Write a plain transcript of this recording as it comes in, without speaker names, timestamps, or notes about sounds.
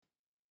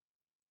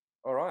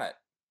All right,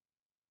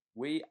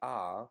 we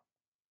are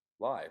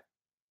live.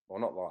 Well,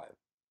 not live,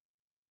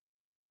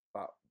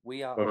 but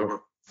we are.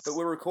 But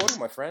we're recording,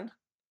 my friend.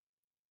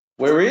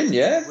 We're in,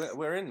 yeah.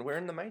 We're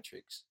in the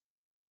Matrix.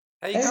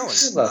 How you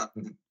Excellent.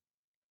 Going?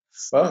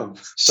 Well,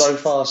 so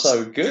far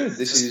so good.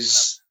 This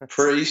is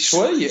pretty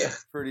sweet.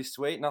 Pretty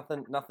sweet.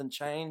 Nothing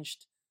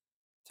changed.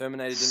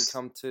 Terminator didn't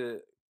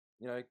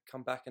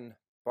come back and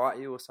bite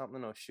you or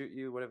something, or shoot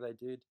you, whatever they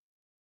did.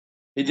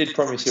 He did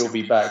promise he'll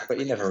be back, but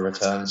he never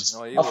returns.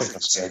 I think I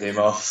scared him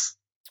off.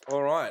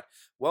 All right.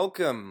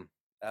 Welcome,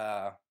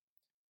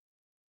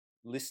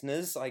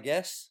 listeners, I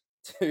guess,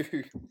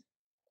 to...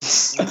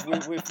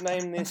 we've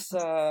named this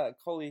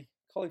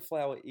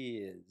cauliflower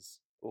ears,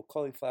 or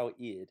cauliflower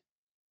eared,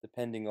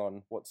 depending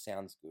on what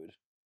sounds good.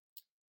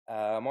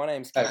 My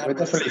name's Cameron. We're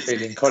definitely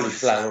feeling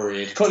cauliflower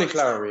eared.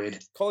 Cauliflower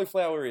eared.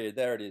 Cauliflower eared,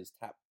 there it is.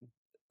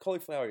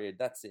 Cauliflower eared,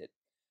 that's it.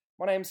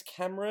 My name's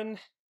Cameron.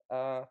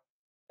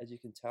 As you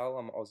can tell,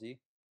 I'm Aussie.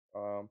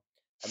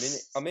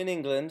 I'm in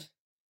England,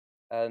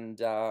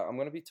 and I'm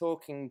going to be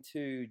talking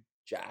to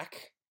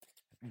Jack.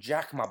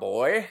 Jack, my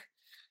boy.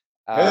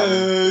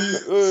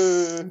 Because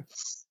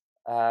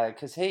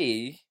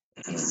he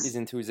is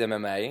into his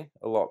MMA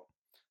a lot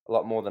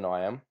more than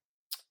I am,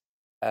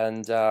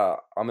 and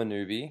I'm a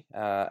newbie.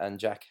 And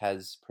Jack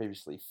has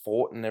previously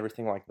fought and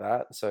everything like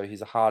that, so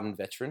he's a hardened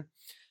veteran.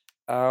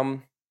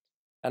 And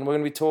we're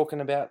going to be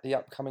talking about the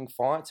upcoming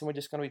fights, and we're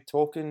just going to be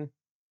talking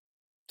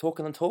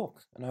the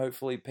talk, and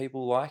hopefully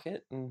people like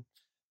it, and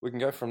we can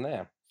go from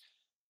there.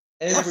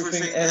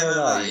 Everything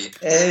MMA,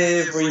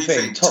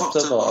 everything, top to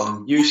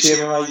bottom,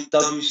 UCMMA,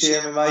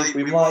 WCMMA,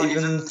 we might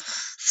even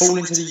fall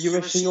into the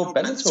UFC or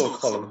Bellator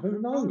column, who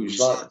knows,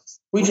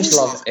 we just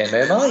love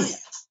MMA.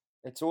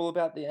 It's all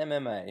about the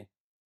MMA.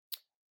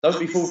 Don't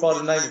be fooled by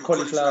the name of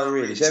cauliflower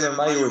ear, it's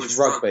MMA or it's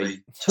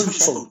rugby, two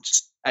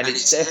sports, and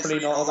it's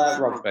definitely not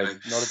about rugby.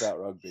 Not about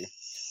rugby.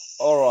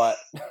 Alright,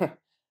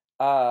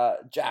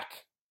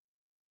 Jack.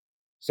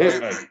 So,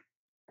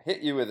 hit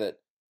you with it.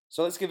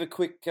 So let's give a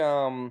quick...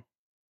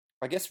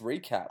 I guess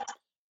recap.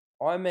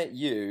 I met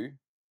you,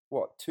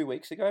 2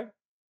 weeks ago?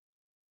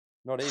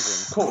 Not even.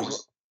 Of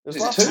course. It was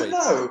last week.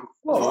 No. It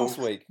was last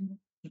week.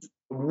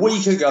 A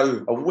week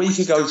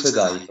ago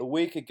today. A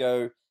week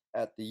ago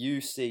at the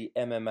UC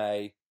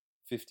MMA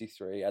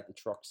 53 at the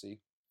Troxy.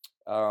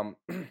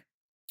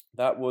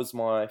 That was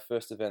my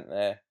first event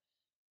there.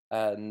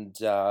 And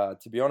to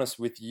be honest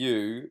with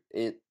you,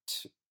 it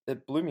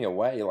blew me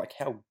away, like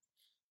how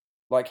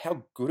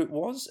good it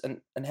was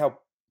and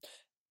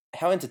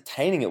how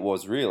entertaining it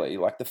was, really.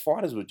 Like, the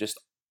fighters were just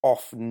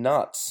off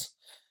nuts.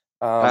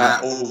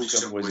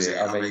 Awesome was it?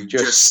 I mean,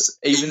 just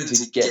even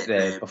to get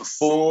there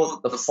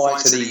before the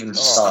fights had even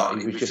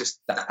started, it was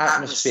just the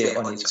atmosphere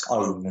on its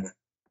own.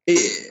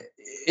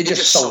 It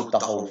just sold the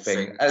whole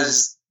thing.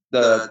 As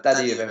the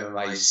daddy of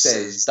MMA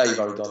says, Dave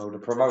O'Donnell, the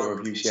promoter of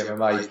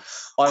UCMMA,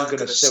 I'm going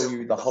to sell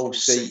you the whole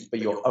seat, but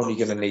you're only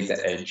going to need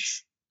the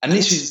edge. And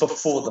this is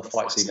before the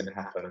fights even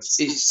happen.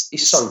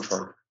 It's so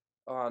true.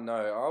 Oh,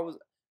 no,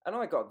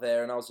 I got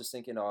there and I was just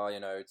thinking,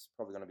 it's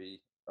probably going to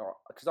be...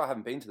 Because I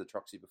haven't been to the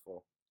Troxy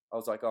before. I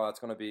was like, it's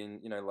going to be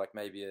in, like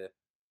maybe a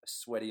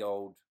sweaty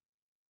old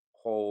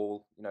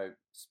hall,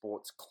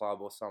 sports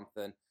club or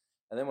something.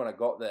 And then when I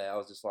got there, I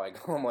was just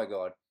like, oh my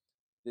God,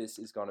 this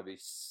is going to be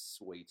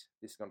sweet.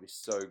 This is going to be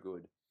so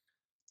good.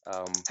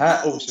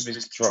 How awesome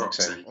is the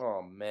Troxy?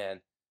 Oh,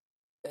 man.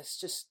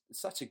 It's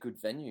such a good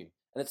venue.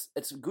 And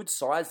it's good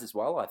size as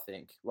well, I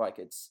think. Like,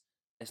 it's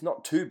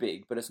not too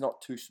big, but it's not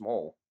too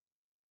small.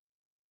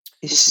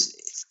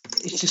 It's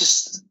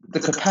just the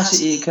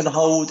capacity it can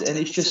hold, and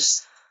it's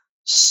just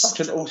such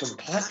an awesome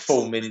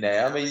platform in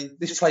there. I mean,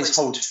 this place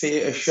holds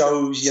theatre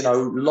shows,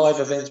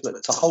 live events,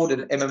 but to hold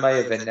an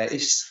MMA event there,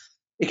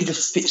 it can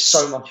just fit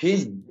so much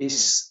in. I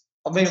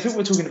think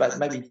we're talking about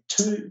maybe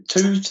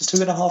 2,000 to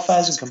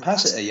 2,500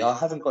 capacity. I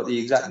haven't got the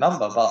exact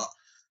number, but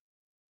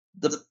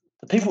the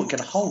people it can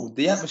hold,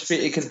 the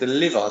atmosphere it can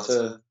deliver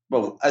to,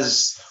 well,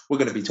 as we're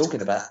going to be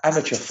talking about,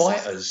 amateur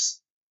fighters.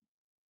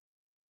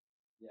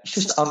 It's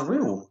just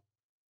unreal.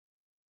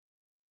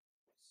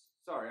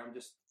 Sorry, I'm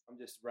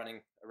just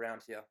running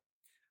around here.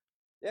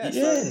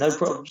 Yeah, no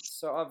problem.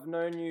 So I've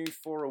known you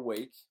for a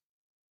week,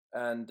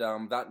 and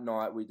that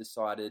night we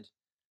decided,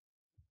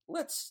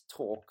 let's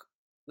talk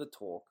the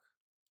talk,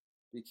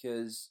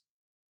 because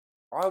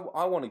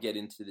I want to get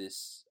into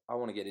this. I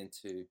want to get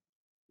into,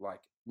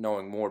 like,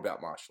 knowing more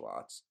about martial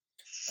arts,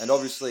 and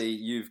obviously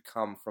you've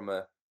come from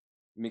a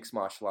mixed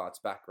martial arts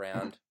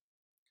background.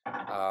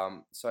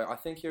 So I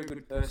think you're a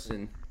good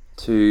person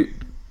to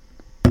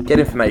get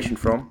information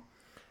from,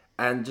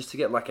 and just to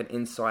get like an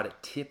insider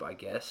tip, I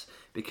guess,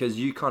 because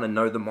you kind of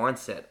know the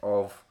mindset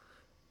of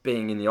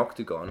being in the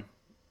octagon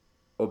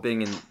or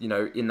being in,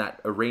 in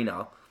that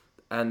arena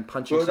and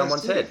punching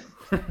someone's head.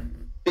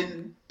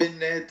 been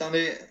there, done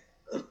it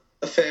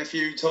a fair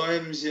few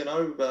times,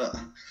 but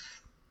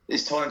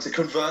it's time to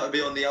convert and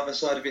be on the other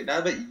side of it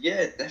now. But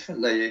yeah,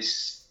 definitely,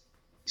 it's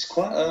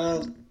quite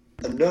a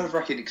a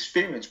nerve-wracking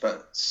experience,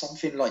 but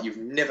something like you've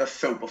never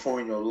felt before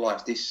in your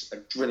life. This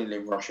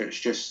adrenaline rush that's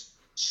just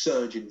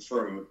surging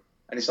through,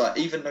 and it's like,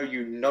 even though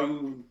you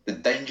know the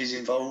dangers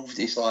involved,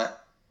 it's like,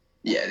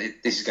 yeah,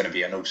 this is going to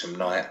be an awesome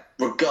night,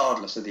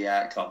 regardless of the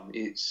outcome.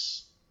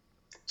 It's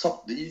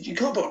top. You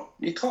can't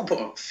put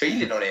a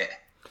feeling on it.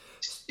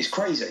 It's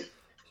crazy.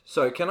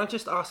 So, can I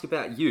just ask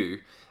about you?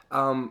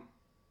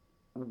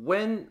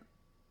 When,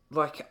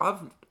 like,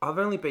 I've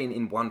only been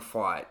in one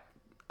fight,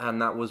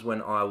 and that was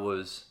when I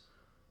was,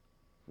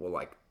 well,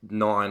 like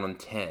 9 or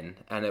 10,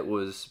 and it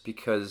was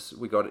because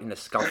we got in a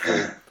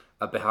scuffle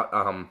about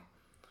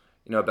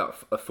about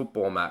a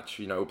football match.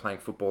 You know, we were playing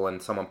football,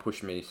 and someone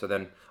pushed me, so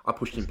then I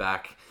pushed him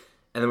back,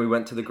 and then we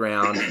went to the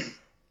ground,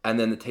 and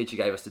then the teacher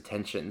gave us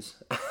detentions,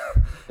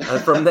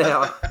 and from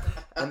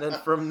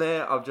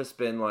there, I've just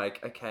been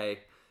like, okay,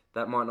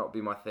 that might not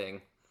be my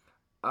thing.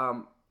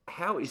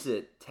 How is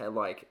it to,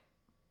 like,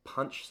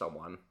 punch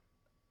someone?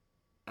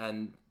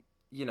 And,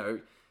 you know,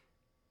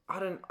 I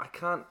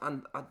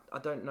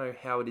don't know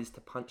how it is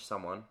to punch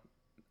someone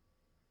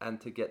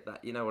and to get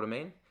that, you know what I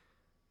mean?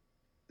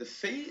 The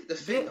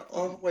thing I've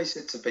always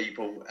said to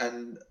people,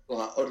 and,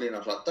 like, oddly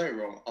enough, like, don't get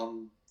me wrong,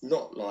 I'm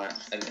not like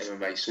an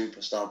MMA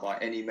superstar by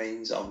any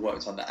means. I've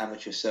worked on the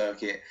amateur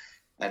circuit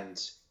and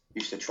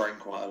used to train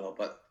quite a lot,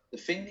 but the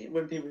thing that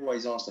when people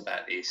always ask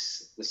about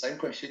this, the same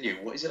question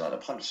what is it like to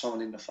punch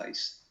someone in the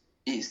face?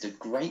 It's the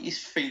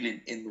greatest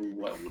feeling in the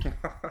world.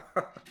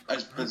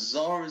 As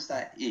bizarre as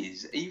that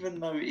is,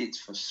 even though it's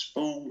for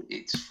sport,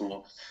 it's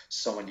for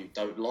someone you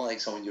don't like,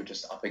 someone you're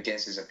just up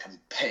against as a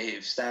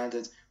competitive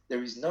standard,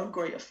 there is no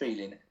greater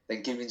feeling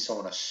than giving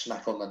someone a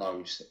smack on the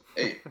nose.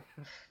 It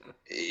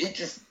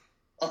just,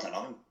 I don't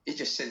know, it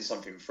just sends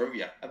something through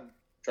you. And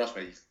trust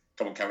me,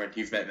 come on, Cameron,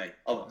 you've met me.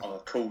 I'm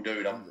a cool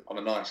dude. I'm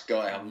a nice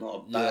guy. I'm not a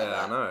bad man.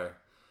 I know.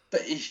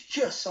 But it's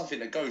just something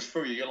that goes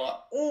through you. You're like,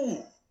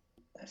 oh,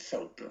 that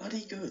felt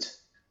bloody good.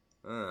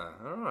 All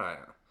right.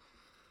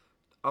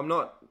 I'm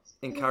not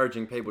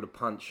encouraging people to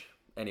punch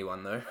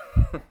anyone, though.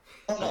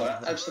 Oh, no,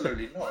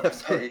 absolutely not.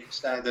 Competitive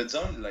standards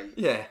only.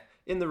 Yeah,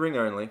 in the ring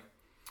only.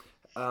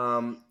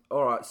 All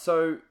right,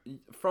 so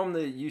from the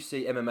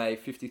UC MMA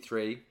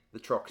 53, the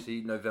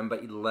Troxy, November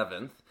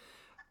 11th,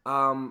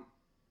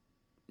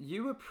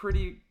 you were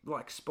pretty,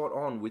 like, spot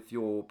on with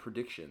your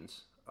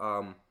predictions.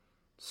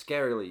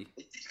 Scarily.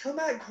 It did come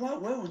out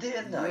quite well,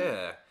 didn't they?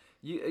 Yeah.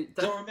 I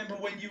remember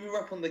when you were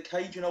up on the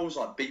cage and I was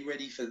like, be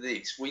ready for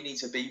this. We need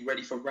to be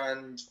ready for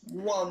round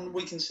 1.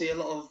 We can see a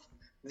lot of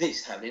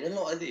this happening, a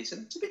lot of this.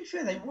 And to be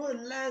fair, they were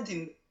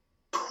landing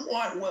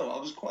quite well. I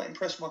was quite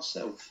impressed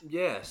myself.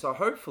 Yeah, so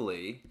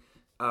hopefully,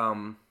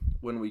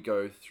 when we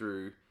go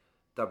through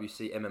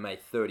WC MMA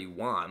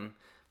 31,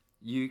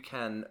 you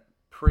can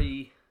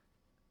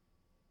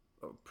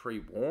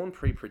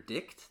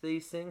pre-predict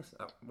these things.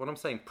 What I'm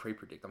saying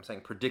pre-predict, I'm saying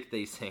predict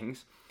these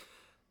things.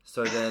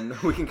 So then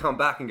we can come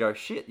back and go,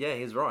 shit, yeah,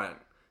 he's right.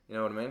 You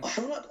know what I mean? I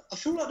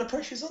feel like the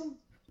pressure's on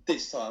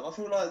this time. I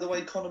feel like the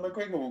way Conor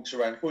McGregor walks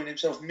around calling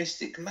himself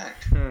Mystic Mac,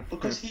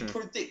 because he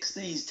predicts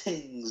these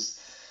things.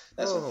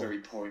 That's a very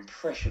poor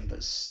impression,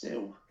 but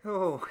still.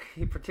 Oh,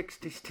 he predicts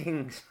these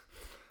things.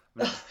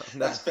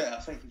 That's better.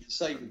 Thank you for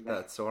saving that.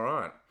 That's all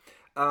right.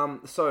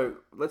 So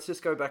let's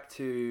just go back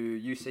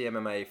to UC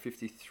MMA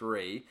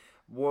 53.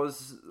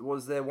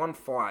 Was there one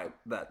fight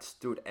that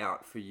stood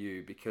out for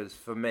you? Because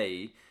for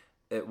me,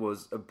 it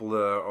was a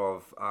blur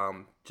of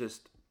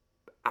just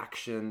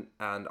action,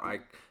 and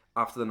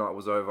after the night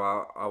was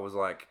over, I was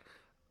like,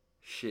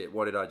 shit,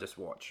 what did I just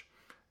watch?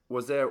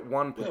 Was there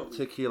one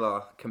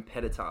particular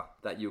competitor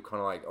that you were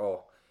kind of like,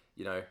 oh,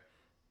 you know,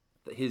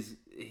 he's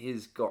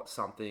got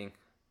something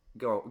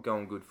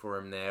going good for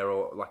him there,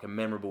 or like a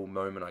memorable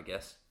moment, I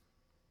guess?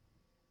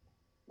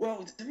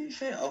 Well, to be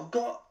fair, I've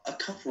got a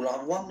couple.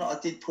 Like one that I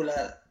did pull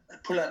out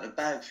the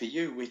bag for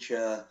you, which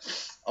I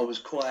was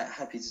quite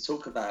happy to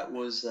talk about,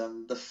 was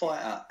the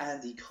fighter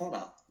Andy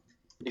Connor.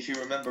 If you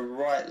remember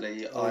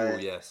rightly,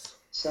 yes,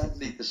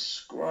 sadly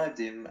described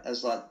him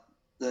as like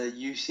the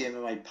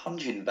UCMMA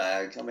punching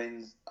bag. I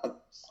mean, I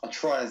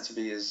tried to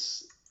be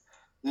as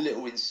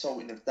little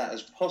insulting of that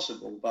as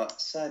possible,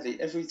 but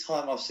sadly, every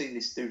time I've seen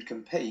this dude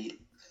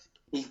compete,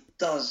 he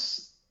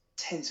does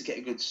tend to get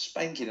a good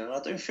spanking, and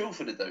I do feel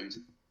for the dude.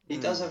 He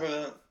does have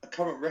a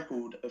current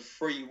record of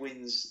 3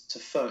 wins to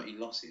 30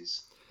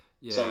 losses.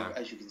 Yeah. So,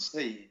 as you can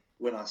see,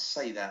 when I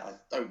say that, I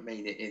don't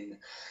mean it in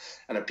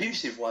an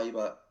abusive way,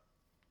 but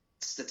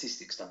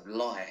statistics don't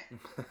lie.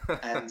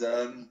 And,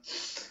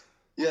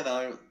 you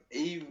know,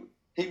 he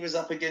was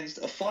up against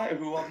a fighter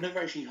who I've never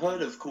actually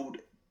heard of called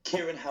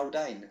Kieran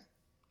Haldane.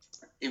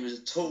 He was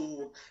a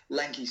tall,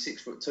 lanky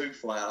 6'2"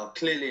 fighter,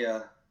 clearly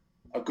a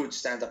good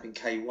stand-up in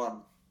K1.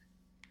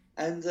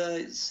 And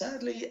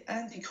sadly,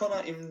 Andy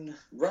Connor in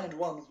round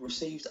 1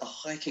 received a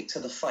high kick to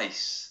the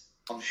face.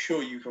 I'm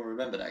sure you can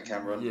remember that,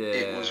 Cameron. Yeah.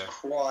 It was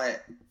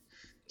quite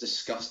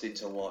disgusting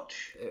to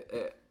watch.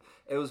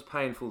 It was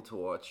painful to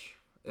watch.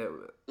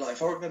 Like,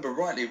 if I remember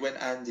rightly, when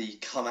Andy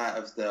come out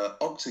of the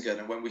octagon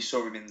and when we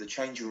saw him in the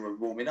changing room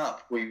warming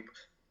up, we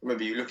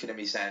remember you looking at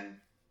me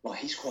saying, like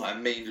he's quite a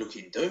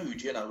mean-looking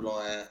dude, you know,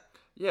 like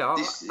Yeah,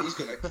 he's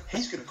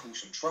gonna cause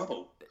some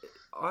trouble.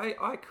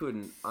 I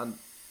couldn't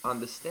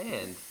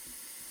understand.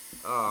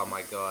 Oh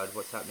my God,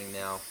 what's happening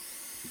now?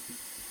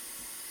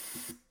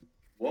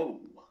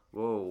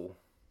 Whoa.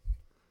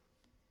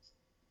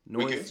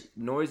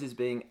 Noise is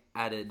being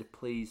added.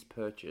 Please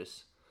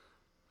purchase.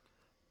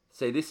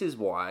 See, this is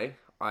why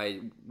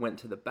I went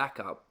to the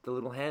backup, the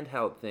little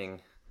handheld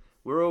thing.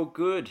 We're all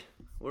good.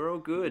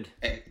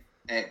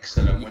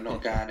 Excellent. We're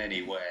not going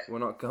anywhere. We're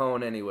not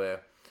going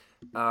anywhere.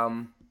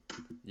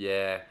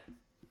 Yeah.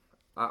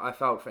 I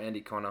felt for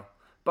Andy Connor,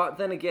 but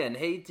then again,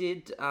 he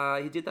did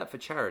that for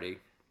charity.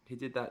 He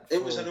did that.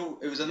 It was an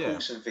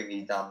awesome thing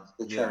he done.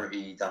 The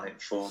charity he done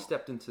it for.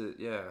 Stepped into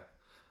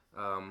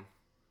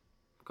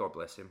God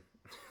bless him.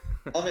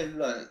 I mean,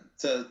 look,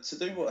 to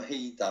do what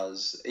he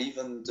does,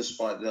 even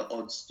despite the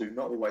odds do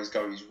not always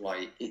go his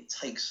way, it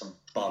takes some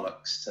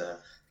bollocks to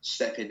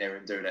step in there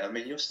and do that. I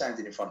mean, you're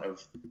standing in front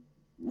of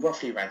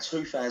roughly around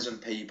 2,000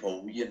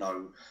 people, you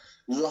know,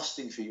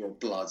 lusting for your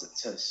blood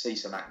to see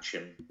some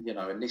action, you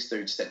know, and this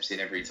dude steps in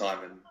every time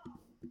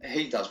and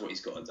he does what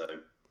he's got to do.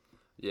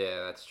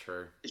 Yeah, that's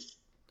true.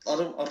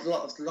 I'd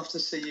love to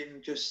see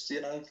him just,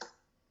 you know,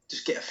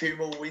 just get a few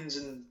more wins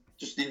and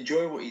just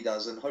enjoy what he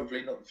does and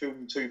hopefully not feel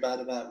too bad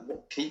about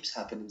what keeps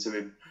happening to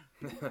him.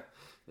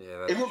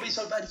 Yeah, it wouldn't be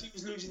so bad if he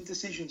was losing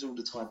decisions all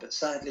the time, but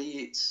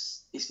sadly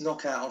it's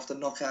knockout after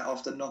knockout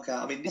after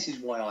knockout. I mean, this is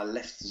why I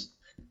left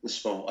the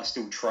sport. I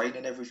still train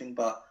and everything,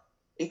 but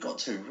it got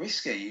too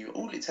risky.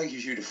 All it takes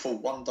is you to fall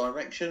one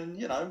direction,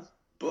 you know,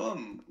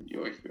 boom,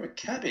 you're a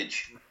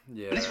cabbage.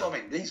 Yeah. But this is what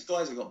I mean. These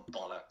guys have got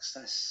bollocks.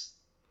 That's,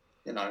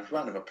 you know,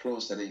 round of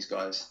applause to these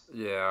guys.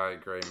 Yeah, I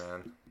agree,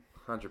 man.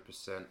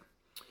 100%.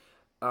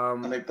 I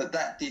mean, but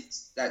that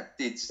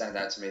did stand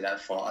out to me,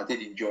 that fight. I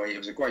did enjoy it. It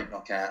was a great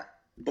knockout.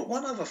 But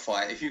one other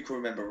fight, if you can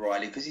remember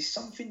rightly, because it's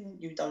something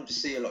you don't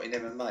see a lot in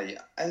MMA,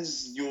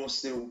 as you're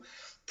still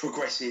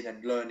progressing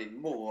and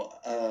learning more,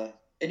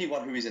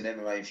 anyone who is an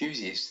MMA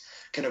enthusiast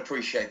can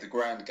appreciate the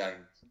ground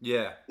game.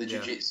 Yeah. The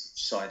jiu-jitsu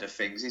side of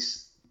things.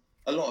 It's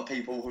a lot of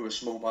people who are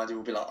small-minded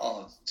will be like,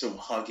 oh, it's all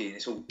hugging,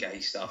 it's all gay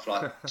stuff.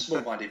 Like,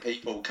 small-minded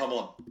people, come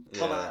on,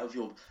 come out of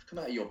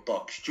your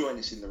box, join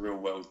us in the real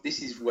world.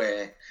 This is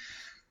where,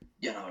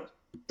 you know,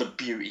 the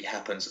beauty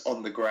happens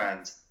on the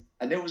ground.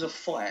 And there was a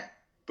fight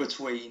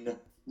between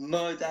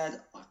Murdad,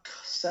 I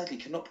sadly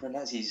cannot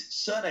pronounce his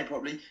surname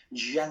properly,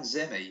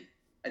 Janzemi,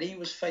 and he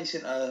was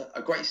facing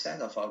a great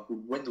stand-up fighter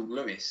called Wendell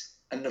Lewis,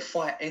 and the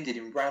fight ended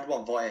in round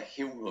one via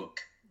heel hook.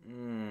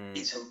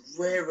 It's a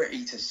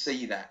rarity to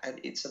see that,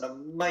 and it's an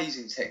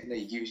amazing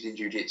technique used in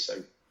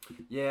jiu-jitsu.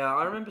 Yeah,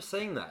 I remember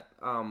seeing that.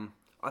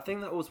 I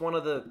think that was one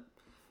of the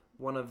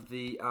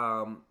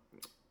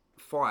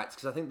fights,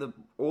 because I think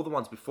all the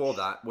ones before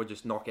that were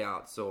just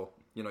knockouts or,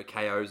 you know,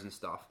 KOs and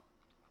stuff.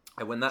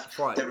 And when that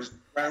fight, there was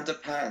round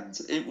of pounds.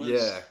 It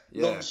was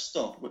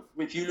non-stop.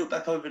 If you look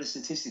back over the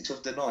statistics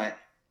of the night,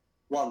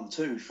 1,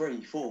 2,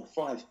 3, 4,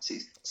 5,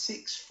 6,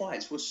 6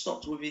 fights were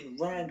stopped within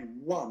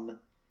round one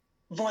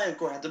via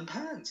ground and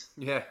pound.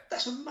 Yeah.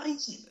 That's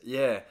amazing.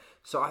 Yeah.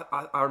 So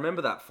I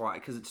remember that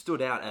fight because it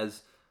stood out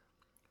as,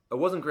 it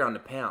wasn't ground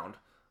and pound,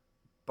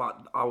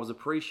 but I was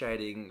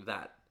appreciating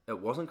that it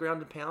wasn't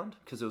ground and pound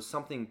because it was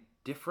something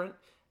different,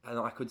 and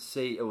I could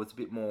see it was a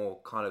bit more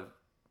kind of,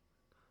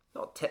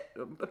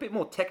 a bit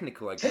more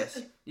technical, I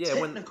guess. Yeah,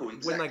 technical,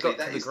 when they got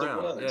to the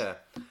ground. Yeah.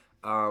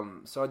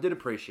 So I did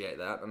appreciate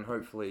that, and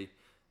hopefully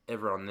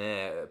everyone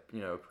there,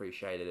 you know,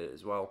 appreciated it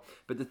as well.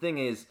 But the thing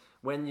is,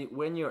 when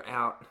you're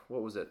out,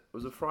 what was it? It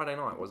was a Friday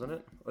night, wasn't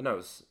it? Oh,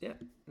 no,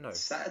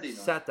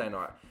 Saturday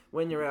night.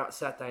 When you're out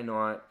Saturday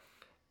night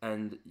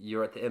and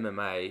you're at the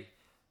MMA,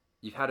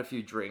 you've had a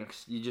few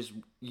drinks. You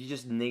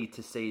just need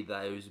to see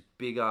those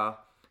bigger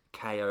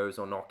KOs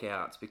or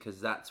knockouts,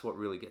 because that's what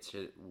really gets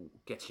your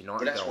night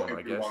but that's going, what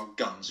everyone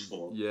guns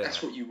for. Yeah.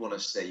 That's what you want to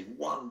see.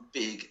 One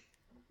big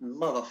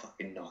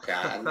motherfucking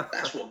knockout, and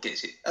that's what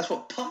gets it. That's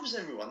what pumps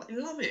everyone. They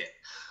love it.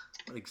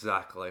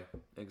 Exactly.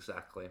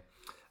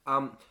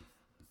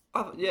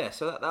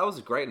 So that was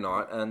a great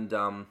night, and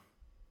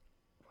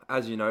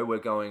as you know, we're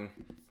going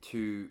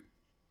to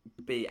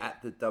be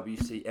at the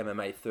WC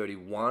MMA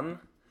 31,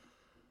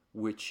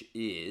 which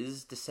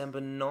is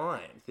December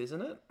 9th,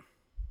 isn't it?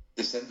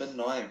 December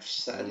 9th,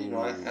 Saturday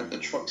night at the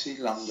Troxy,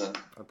 London.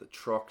 At the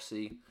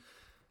Troxy.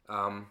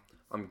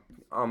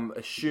 I'm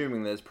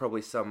assuming there's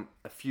probably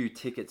a few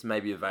tickets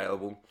maybe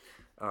available,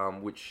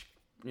 which,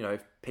 you know,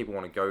 if people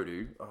want to go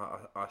to,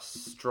 I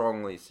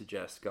strongly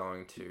suggest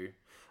going to.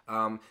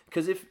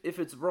 Because if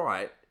it's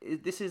right,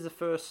 this is the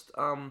first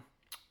WC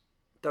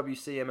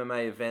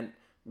MMA event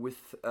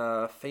with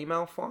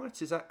female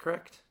fights. Is that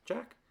correct,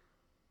 Jack?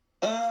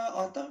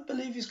 I don't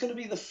believe it's going to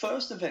be the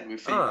first event with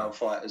female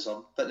fighters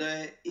on, but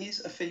there is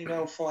a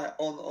female fight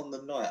on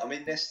the night. I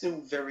mean, they're still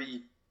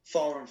very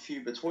far and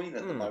few between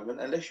at the moment,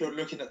 unless you're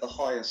looking at the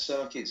higher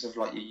circuits of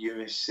like your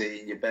UFC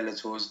and your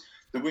Bellators.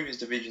 The women's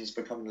division's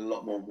becoming a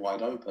lot more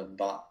wide open,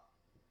 but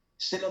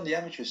still on the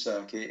amateur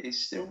circuit, it's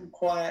still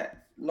quite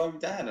low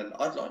down, and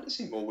I'd like to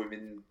see more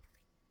women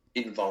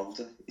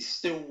involved, it's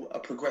still a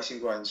progressing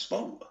growing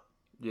sport.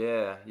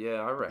 Yeah,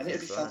 I And reckon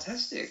it'd be so.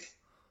 fantastic.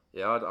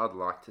 Yeah, I'd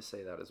like to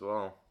see that as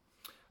well.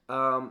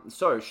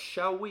 So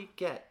shall we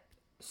get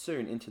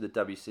soon into the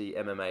WC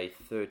MMA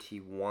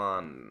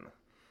 31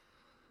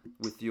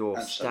 with your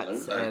stats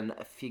Absolutely. and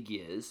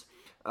figures?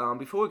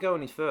 Before we go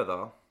any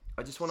further,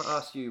 I just want to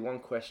ask you one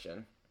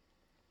question.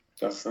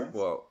 Go for it.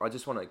 Well, I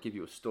just want to give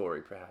you a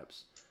story,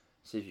 perhaps.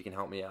 See if you can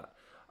help me out.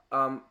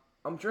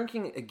 I'm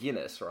drinking a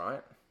Guinness,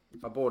 right?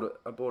 I bought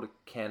a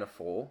can of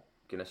 4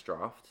 Guinness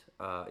Draft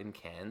in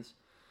cans.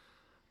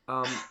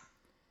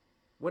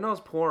 When I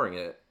was pouring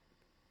it,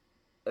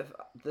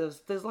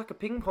 there's like a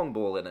ping pong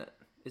ball in it.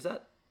 Is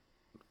that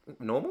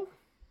normal?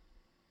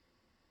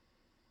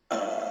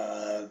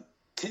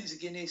 Tins of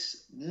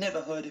Guinness,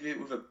 never heard of it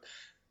with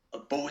a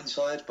ball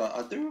inside, but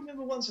I do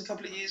remember once a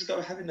couple of years ago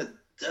having a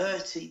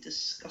dirty,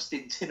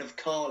 disgusting tin of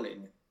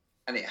Carling,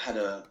 and it had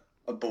a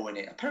ball in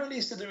it. Apparently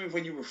it's to do with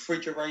when you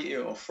refrigerate it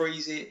or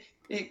freeze it,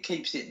 it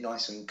keeps it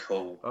nice and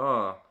cool.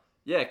 Oh,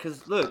 yeah,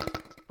 because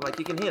look, like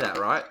you can hear that,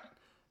 right?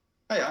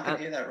 Hey, I can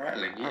hear that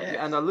rattling,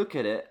 yeah. And I look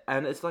at it,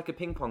 and it's like a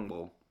ping pong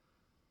ball.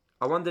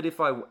 I wondered if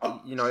I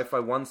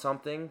won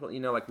something,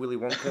 like Willy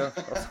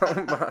Wonka or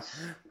something, but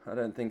I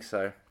don't think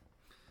so.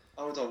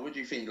 Hold on, what do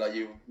you think? Like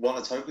you won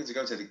a token to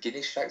go to the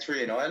Guinness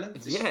factory in Ireland?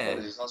 Yeah.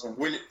 There's some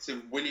Willy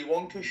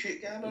Wonka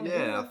shit going on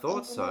Yeah, here? I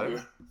thought so.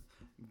 know.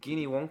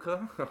 Guinea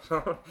Wonka?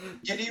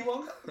 Guinea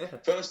Wonka? Yeah.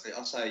 Firstly,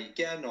 I say,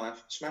 get a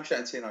knife, smash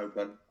that tin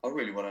open. I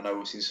really want to know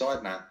what's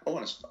inside now. Why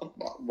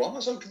am I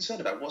so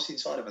concerned about what's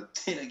inside of a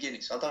tin of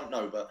Guinness? I don't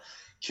know, but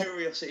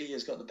curiosity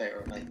has got the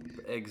better of me.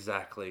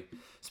 Exactly.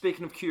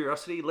 Speaking of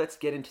curiosity, let's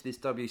get into this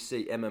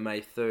WC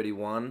MMA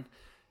 31.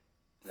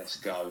 Let's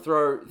go.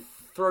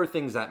 Throw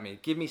things at me.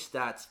 Give me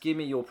stats. Give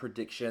me your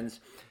predictions.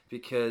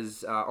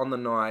 Because on the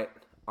night,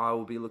 I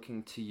will be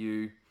looking to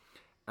you.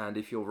 And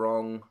if you're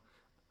wrong,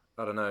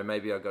 I don't know,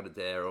 maybe I got a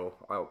dare, or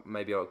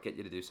maybe I'll get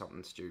you to do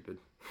something stupid.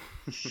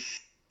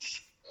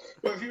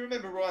 Well, if you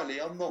remember rightly,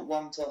 I'm not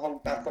one to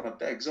hold back on a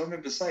bet, because I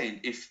remember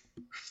saying, if,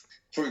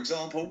 for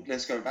example,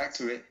 let's go back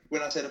to it,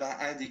 when I said about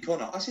Andy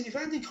Connor, I said, if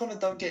Andy Connor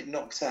don't get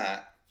knocked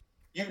out,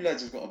 you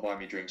lads have got to buy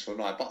me drinks all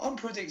night, but I'm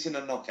predicting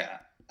a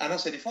knockout. And I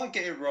said, if I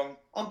get it wrong,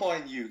 I'm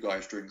buying you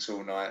guys drinks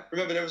all night.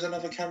 Remember there was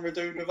another camera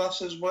dude with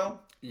us as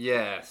well?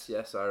 Yes,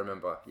 I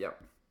remember.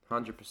 Yep,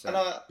 100%. And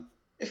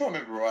if I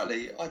remember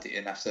rightly, I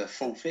didn't have to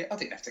forfeit. I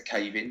didn't have to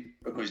cave in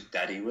because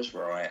Daddy was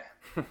right.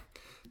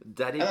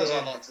 Daddy and as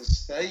bear. I like to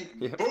say,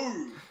 Yep.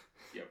 boom,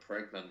 you're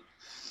pregnant.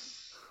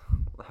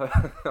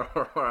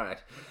 All right.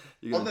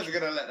 I'm never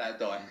going to let that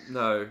die.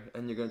 No,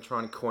 and you're going to try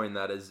and coin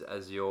that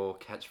as your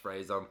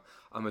catchphrase.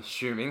 I'm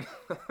assuming.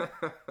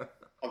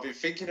 I've been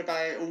thinking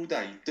about it all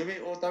day. Do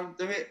it or don't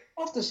do it.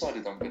 I've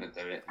decided I'm going to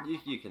do it.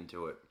 You can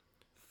do it.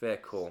 Fair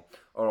call.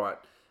 All right,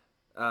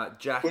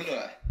 Jack. Well,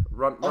 look,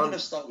 Run. I'm going to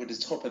start with the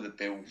top of the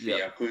bill Yeah.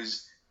 here,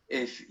 because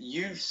if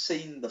you've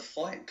seen the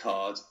fight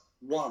card,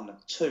 1,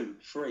 2,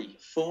 3,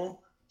 4,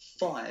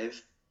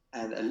 5,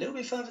 and a little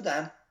bit further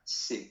down,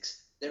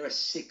 6. There are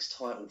 6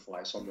 title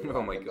fights on the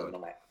Oh my on the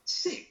God. night.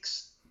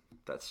 6.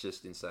 That's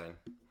just insane.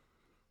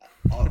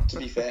 To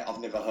be fair, I've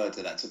never heard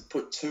of that. To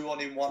put 2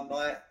 on in one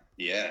night,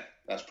 yeah,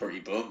 that's pretty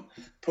boom.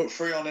 Put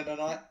 3 on in a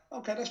night,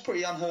 okay, that's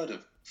pretty unheard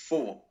of.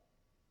 4,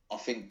 I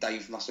think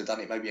Dave must have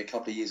done it maybe a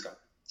couple of years ago.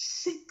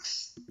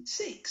 6.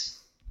 6?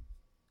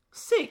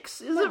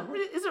 Is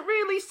it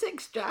really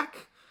 6,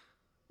 Jack?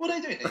 What are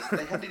they doing?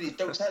 They handed these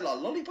dogs out like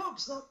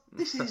lollipops. Like,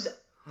 this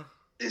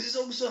is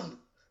awesome.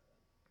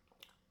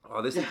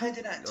 Oh, this You're is.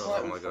 handing out Oh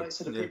title my God. fights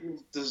to the Yeah.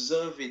 people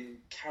deserving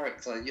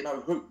character. You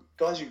know,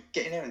 guys who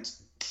get in there and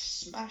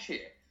smash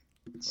it.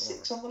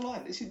 6 on the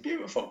line. This is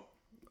beautiful.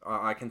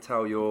 I can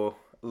tell you're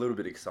a little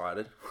bit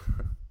excited.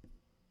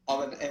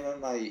 I'm an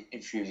MMA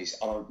enthusiast.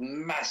 I'm a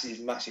massive,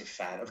 massive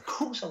fan. Of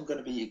course, I'm going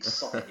to be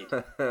excited.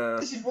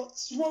 This is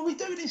why we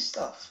do this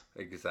stuff.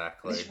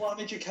 Exactly. This is why I'm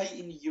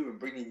educating you and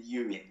bringing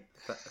you in.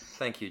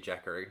 Thank you,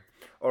 Jackery.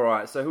 All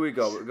right, so who we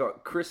got? We've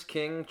got Chris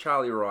King,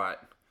 Charlie Wright.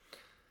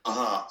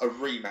 A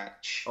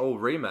rematch. Oh,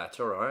 rematch.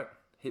 All right.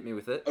 Hit me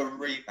with it. A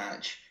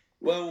rematch.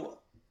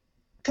 Well,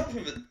 comes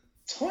with a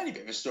tiny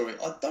bit of a story.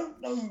 I don't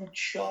know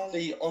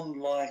Charlie on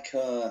like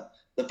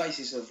the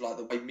basis of like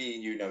the way me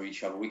and you know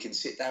each other. We can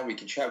sit down, we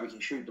can chat, we can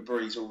shoot the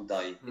breeze all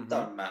day. It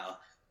don't matter.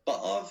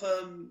 But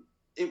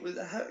it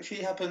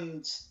actually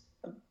happened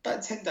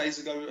about 10 days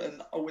ago,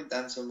 and I went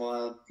down to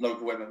my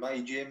local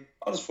MMA gym.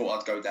 I just thought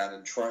I'd go down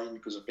and train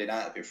because I've been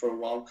out of it for a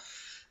while.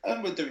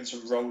 And we're doing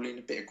some rolling,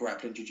 a bit of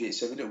grappling,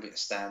 jiu-jitsu, a little bit of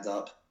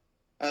stand-up.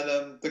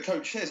 And the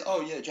coach says,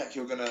 "Oh yeah, Jack,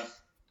 you're gonna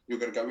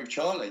go with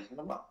Charlie." And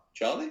I'm like,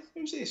 "Charlie?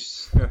 Who's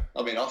this?" Yeah.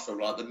 I mean, I feel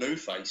like the new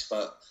face,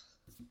 but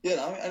you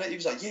know. And he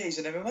was like, "Yeah, he's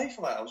an MMA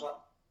fighter." I was like,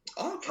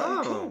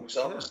 "Okay, cool."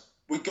 So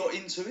we got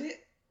into it,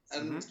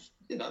 and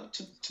you know,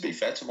 to be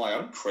fair, to my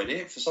own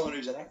credit, for someone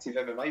who's an active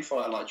MMA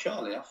fighter like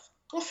Charlie,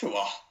 I feel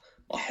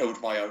I held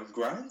my own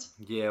ground.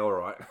 Yeah, all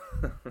right.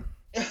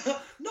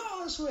 No,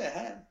 I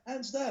swear,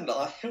 hands down,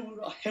 I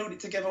held it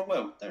together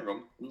well. Don't get me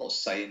wrong, I'm not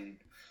saying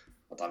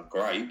I've done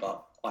great,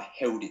 but I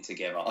held it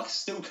together. I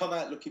still come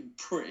out looking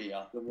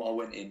prettier than what I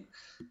went in.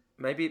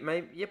 Maybe,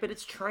 yeah, but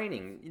it's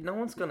training. No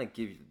one's gonna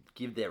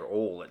give their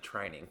all at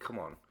training. Come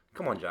on,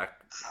 Jack,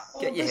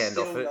 get your hand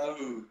off it.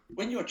 No.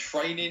 When you're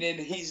training and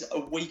he's a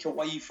week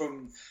away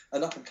from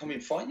an up and coming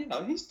fight,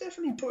 he's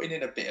definitely putting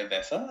in a bit of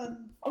effort.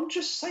 And I'm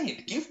just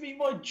saying, give me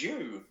my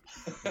due.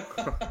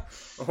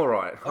 All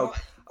right, I'll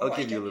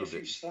give you a little bit.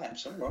 Few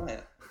slaps. All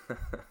right,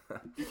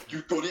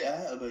 you got it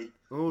out of me.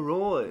 All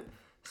right.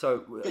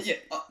 So, but yeah,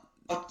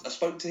 I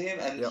spoke to him,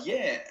 and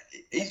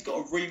he's got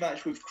a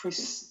rematch with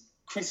Chris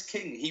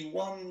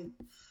King.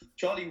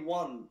 Charlie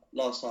won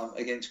last time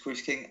against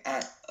Chris King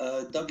at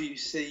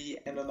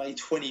WC MMA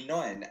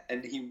 29,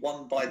 and he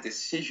won by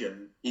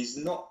decision. He's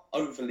not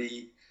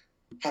overly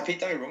happy,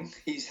 don't get me wrong.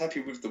 He's happy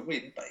with the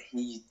win, but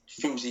he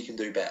feels he can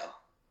do better.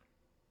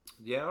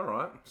 Yeah, all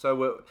right.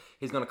 So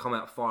he's going to come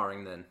out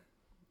firing then.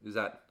 Is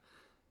that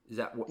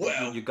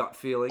what your gut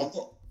feeling?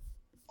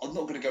 I'm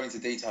not going to go into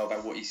detail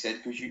about what he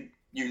said, because you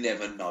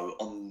never know.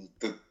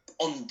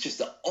 On just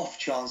the off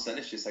chance that,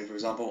 let's just say, for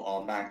example,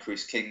 our man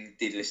Chris King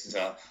did listen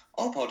to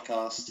our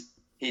podcast,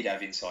 he'd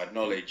have inside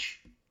knowledge.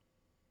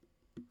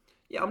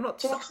 Yeah, I'm not.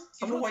 So I can't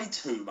give away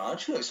too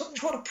much. Look, stop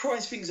trying to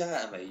price things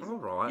out of me. All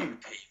right, you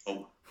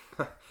people.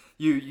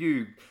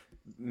 you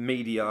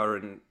media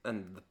and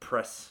the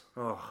press.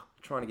 Oh,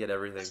 trying to get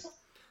everything.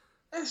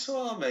 That's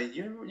what I mean.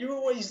 You're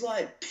always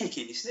like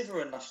picking. It's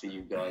never enough for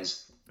you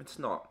guys. It's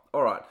not.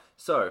 All right.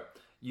 So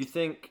you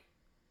think?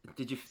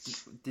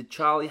 Did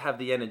Charlie have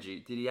the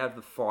energy? Did he have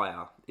the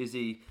fire? Is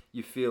he?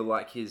 You feel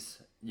like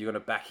you're going to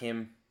back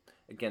him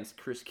against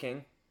Chris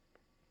King?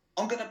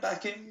 I'm going to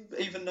back him,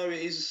 even though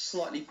it is a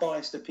slightly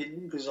biased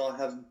opinion, because I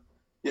have,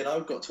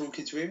 got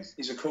talking to him.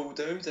 He's a cool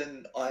dude,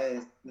 and I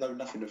know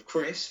nothing of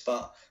Chris.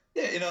 But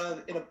yeah,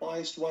 in a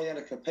biased way and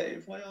a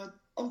competitive way,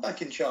 I'm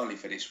backing Charlie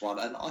for this one,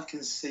 and I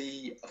can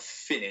see a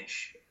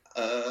finish.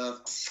 I'm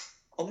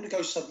going to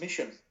go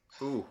submission.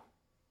 Ooh.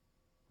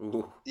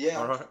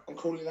 Yeah, right. I'm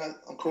calling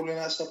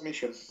that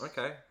submission.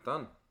 Okay,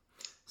 done.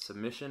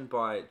 Submission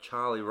by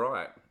Charlie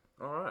Wright.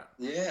 All right.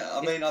 Yeah, I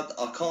mean, I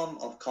can't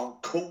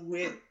call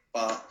it,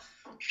 but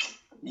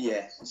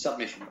yeah,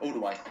 submission all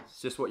the way.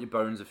 It's just what your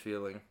bones are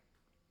feeling.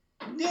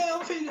 Yeah,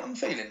 I'm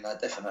feeling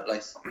that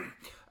definitely.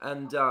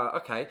 And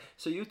okay,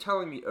 so you were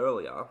telling me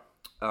earlier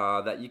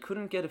that you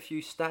couldn't get a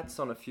few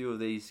stats on a few of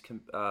these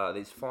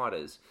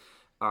fighters,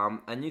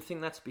 and you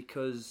think that's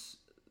because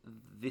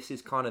this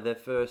is kind of their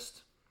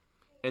first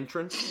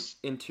entrance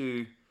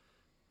into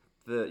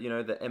the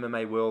the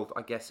MMA world,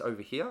 I guess,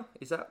 over here.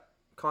 Is that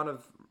kind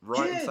of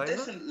right in saying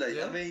definitely.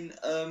 that? I mean,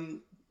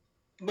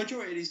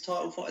 majority of these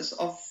title fighters,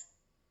 I've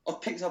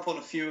picked up on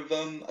a few of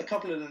them. A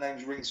couple of the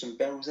names ring some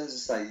bells. As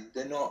I say,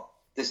 they're not.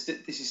 This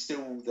is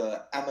still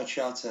the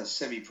amateur to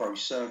semi-pro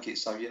circuit,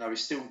 so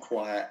it's still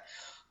quite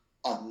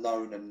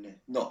unknown and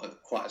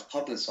not quite as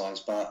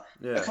publicised. But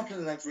a couple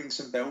of the names ring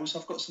some bells.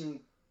 I've got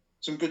some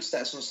good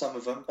stats on some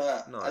of them,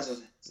 but nice.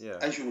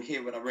 As you'll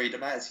hear when I read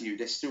them out to you,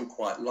 they're still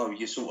quite low.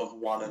 You're sort of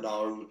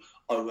 1-0,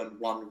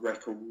 0-1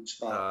 records,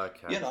 but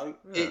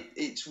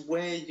it's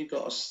where you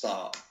got to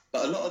start.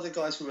 But a lot of the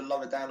guys who are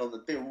lower down on the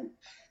bill,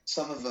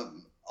 some of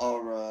them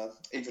are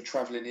either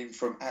travelling in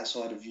from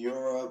outside of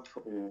Europe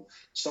or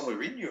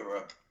somewhere in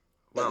Europe,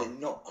 but they're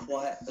not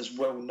quite as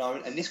well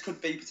known. And this could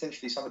be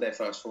potentially some of their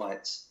first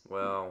fights.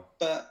 Wow!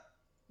 But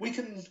we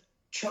can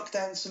chuck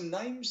down some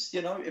names,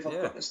 if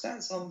I've got the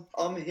stats,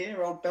 I'm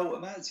here, I'll belt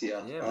them out to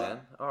you. Yeah, man.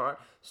 All right.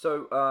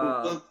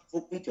 So,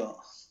 what we got?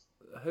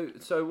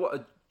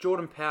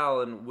 Jordan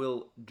Powell and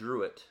Will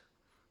Druitt.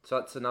 So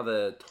that's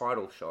another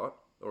title shot,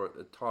 or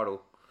a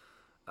title.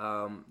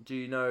 Do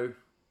you know,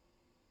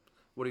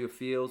 what are your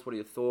feels, what are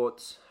your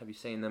thoughts? Have you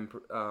seen them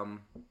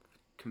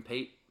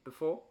compete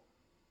before?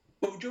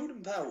 Well,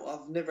 Jordan Powell,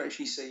 I've never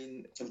actually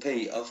seen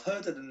compete. I've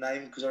heard of the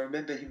name because I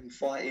remember him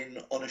fighting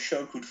on a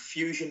show called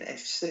Fusion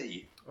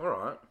FC. All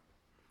right.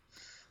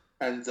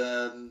 And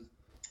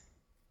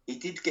he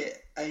did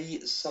get a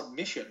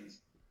submission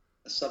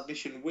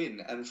win.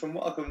 And from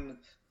what I can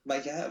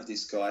make out of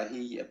this guy,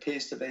 he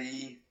appears to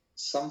be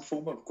some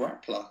form of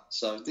grappler.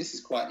 So this is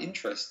quite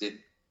interesting.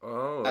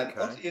 Oh, okay. And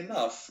oddly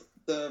enough,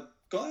 the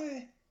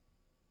guy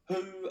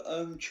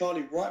who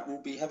Charlie Wright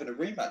will be having a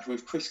rematch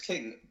with, Chris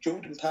King,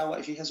 Jordan Powell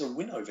actually has a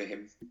win over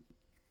him.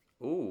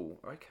 Ooh,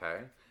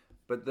 okay.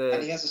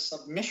 And he has a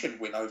submission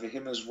win over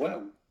him as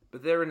well.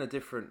 But they're in a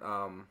different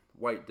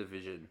weight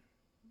division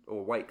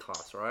or weight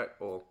class, right?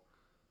 Or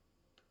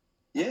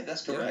yeah,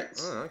 that's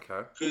correct. Yeah. Oh,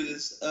 okay.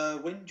 Because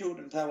when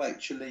Jordan Powell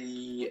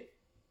actually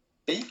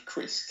beat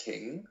Chris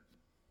King,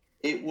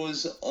 it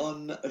was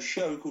on a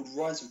show called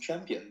Rise of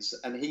Champions,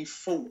 and he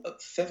fought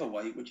at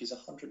featherweight, which is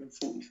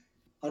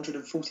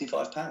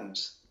 145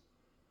 pounds.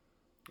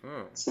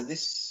 Oh. So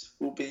this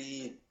will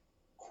be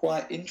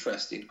quite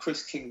interesting.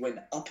 Chris King went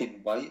up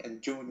in weight,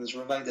 and Jordan's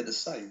remained at the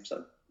same.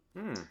 So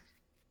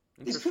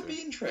this could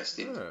be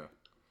interesting. Yeah.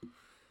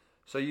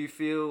 So you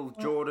feel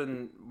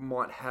Jordan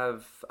might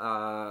have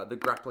the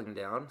grappling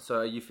down. So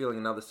are you feeling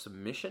another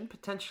submission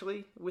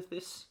potentially with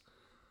this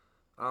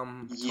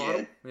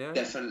title? Yeah,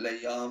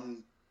 definitely.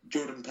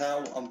 Jordan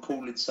Powell, I'm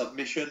calling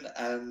submission,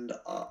 and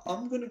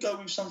I'm going to go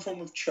with some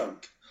form of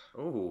choke.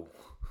 Oh,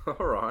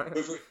 all right.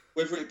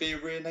 Whether it be a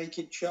rear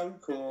naked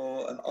choke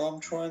or an arm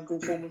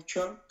triangle form of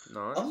choke,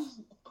 Nice. I'm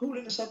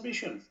calling a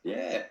submission.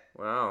 Yeah.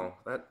 Wow.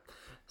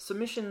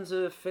 Submissions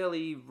are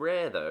fairly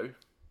rare though.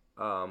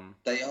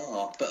 They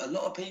are, but a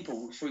lot of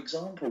people, for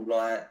example,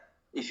 like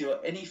if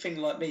you're anything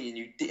like me and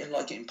you didn't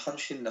like getting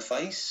punched in the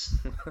face,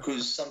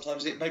 because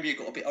sometimes it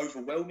got a bit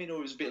overwhelming, or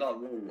it was a bit like,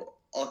 whoa,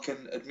 I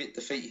can admit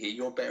defeat here.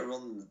 You're better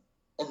on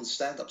the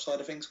stand-up side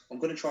of things. I'm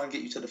going to try and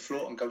get you to the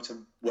floor and go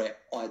to where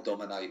I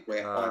dominate,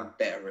 where I'm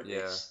better at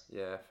this.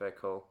 Yeah, fair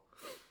call.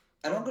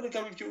 And I'm going to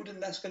go with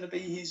Jordan. That's going to be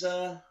his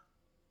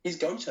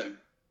go-to.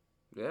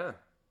 Yeah.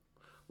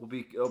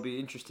 I'll be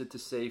interested to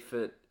see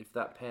if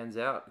that pans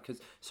out, because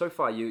so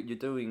far you're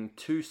doing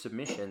 2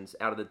 submissions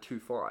out of the 2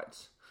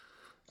 fights.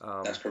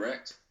 That's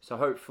correct. So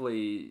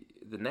hopefully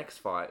the next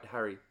fight,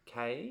 Harry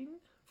Kane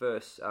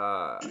versus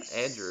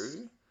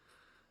Andrew,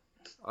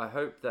 I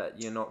hope that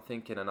you're not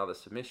thinking another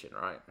submission,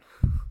 right?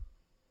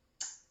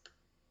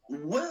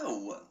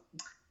 Well,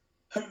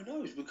 who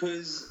knows?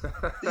 Because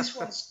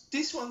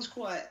this one's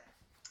quite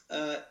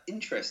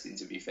interesting,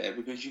 to be fair,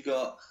 because you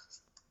got.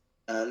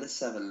 Let's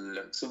have a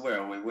look. So where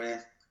are we?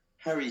 We're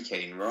Harry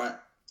Kane, right?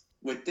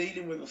 We're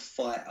dealing with a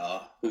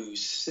fighter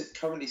who's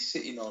currently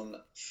sitting on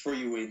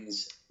 3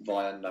 wins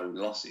via no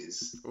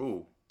losses.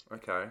 Ooh,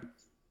 okay.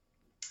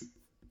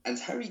 And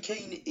Harry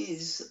Kane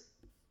is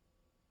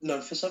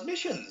known for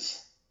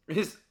submissions.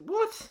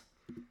 What?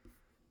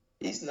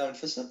 He's known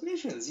for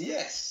submissions,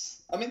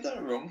 yes. I mean, don't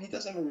get me wrong, he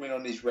does have a win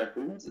on his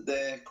record.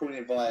 They're calling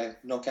it via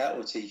knockout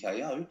or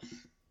TKO.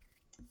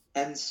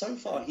 And so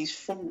far, he's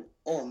fought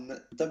on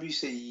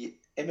WC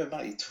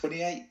MMA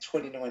 28,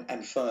 29,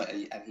 and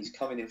 30, and he's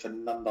coming in for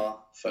number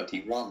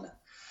 31.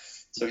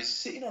 So he's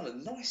sitting on a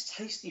nice,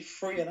 tasty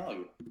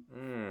 3-0.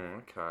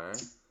 Okay.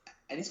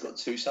 And he's got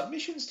 2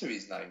 submissions to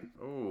his name.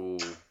 Ooh.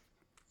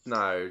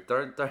 No,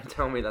 don't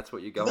tell me that's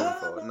what you're going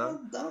for. No,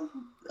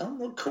 I'm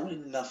not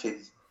calling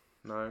nothing.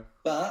 No.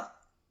 But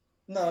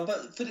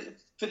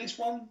for this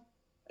one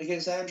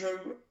against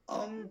Andrew,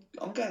 I'm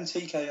going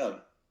TKO.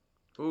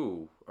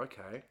 Ooh,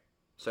 okay.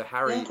 So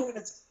Harry's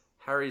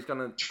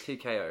gonna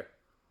TKO.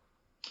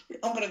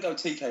 I'm gonna go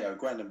TKO,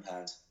 grand and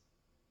pound.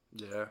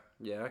 Yeah,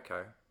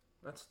 okay.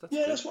 That's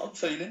yeah, good. That's what I'm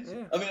feeling.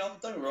 Yeah. I mean, don't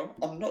get me wrong,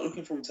 I'm not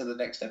looking forward to the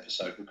next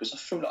episode because I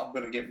feel like I'm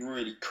gonna get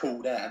really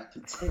called out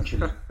and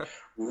potentially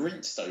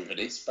rinsed over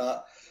this.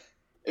 But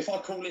if I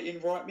call it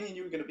in right, me and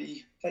you are gonna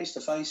be face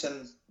to face,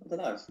 and I don't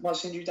know, might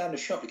send you down the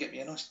shop to get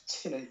me a nice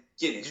tin of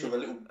Guinness with a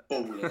little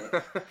ball in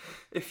it.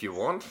 If you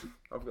want,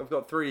 I've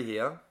got 3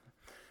 here.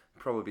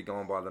 Probably be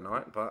gone by the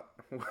night, but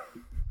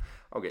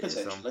I'll get you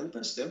some. Potentially,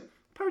 but still.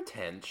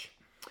 Potential.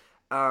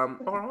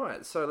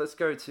 Alright, so let's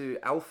go to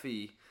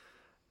Alfie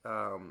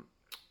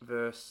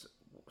versus...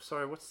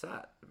 Sorry, what's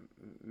that?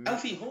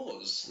 Alfie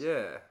Hawes?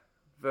 Yeah.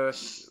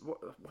 Versus...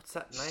 What's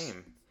that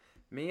name?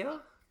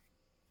 Mia?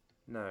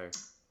 No.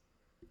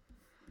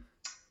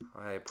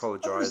 I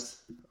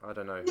apologise. I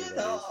don't know who that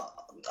is.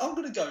 I'm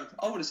going to go.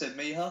 I would have said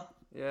Miha.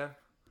 Yeah.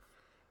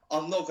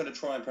 I'm not going to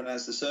try and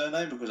pronounce the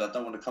surname because I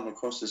don't want to come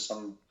across as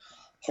some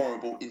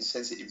horrible,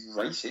 insensitive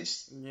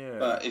racist. Yeah.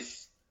 But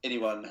if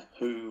anyone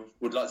who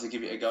would like to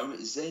give it a go,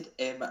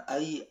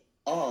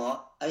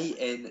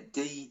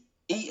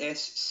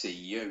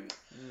 ZMARANDESCU.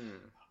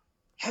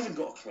 Haven't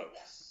got a clue.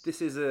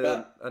 This is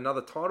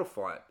another title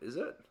fight, is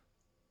it?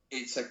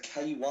 It's a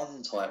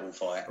K1 title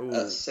fight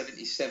at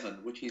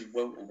 77, which is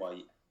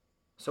welterweight.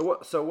 So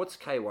what's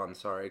K1?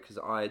 Sorry, because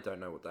I don't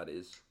know what that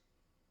is.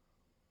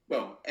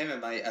 Well,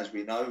 MMA, as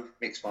we know,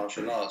 mixed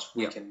martial arts,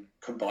 we can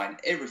combine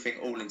everything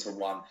all into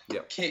one.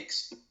 Yep.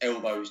 Kicks,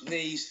 elbows,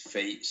 knees,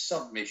 feet,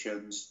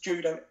 submissions,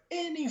 judo,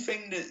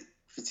 anything that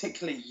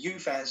particularly you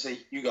fancy,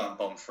 you go and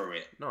bomb through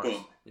it. Nice.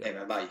 Boom,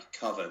 Yep. MMA,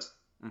 covered.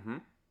 Mm-hmm.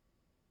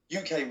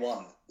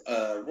 UK1,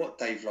 what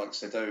Dave likes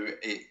to do,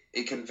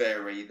 it can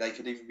vary. They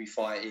could even be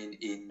fighting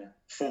in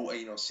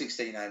 14 or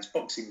 16 ounce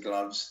boxing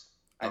gloves,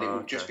 and it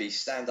will just be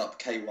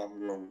stand-up K1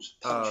 rules.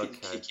 Punching,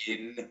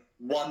 kicking,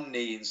 1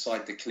 knee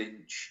inside the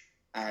clinch,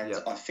 and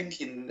I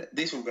think in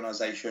this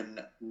organisation,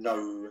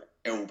 no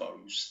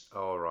elbows.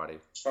 Alrighty.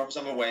 As far as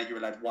I'm aware, you're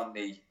allowed 1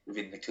 knee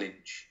within the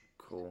clinch.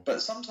 Cool.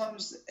 But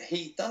sometimes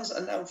he does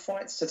allow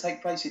fights to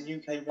take place in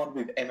UK1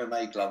 with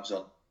MMA gloves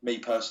on. Me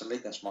personally,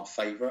 that's my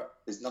favourite.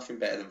 There's nothing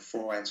better than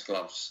 4 ounce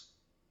gloves.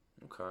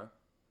 Okay.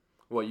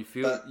 Well, you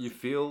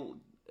feel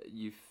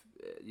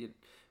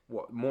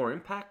what, more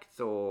impact,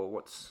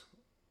 or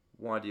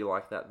why do you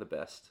like that the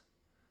best?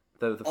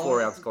 The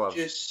 4 ounce gloves.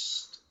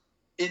 Just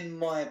in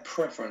my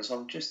preference,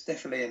 I'm just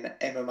definitely an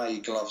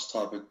MMA gloves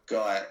type of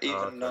guy.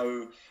 Even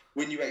though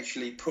when you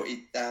actually put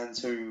it down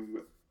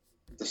to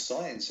the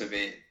science of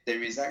it,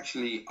 there is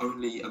actually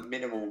only a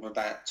minimum of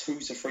about 2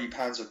 to 3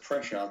 pounds of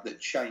pressure that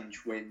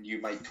change when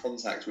you make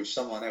contact with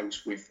someone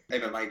else with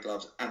MMA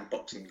gloves and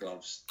boxing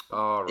gloves.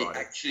 It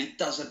actually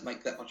doesn't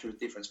make that much of a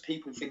difference.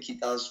 People think it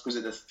does because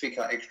of the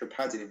thicker extra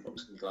padding in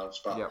boxing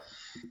gloves, but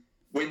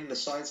when the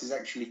science is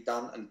actually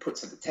done and put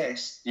to the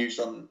test, used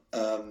on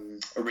a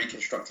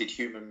reconstructed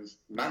human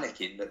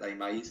mannequin that they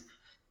made,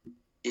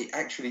 it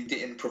actually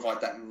didn't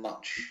provide that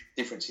much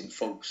difference in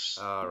force.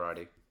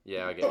 Alrighty.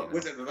 Yeah, I get But you now.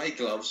 with MMA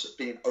gloves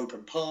being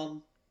open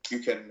palm, you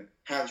can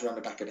hands around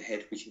the back of the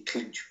head. We can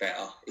clinch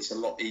better. It's a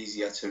lot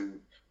easier to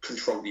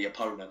control the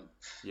opponent.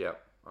 Yeah.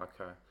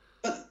 Okay.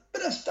 But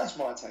that's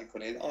my take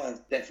on it. I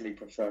definitely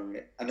prefer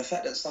it. And the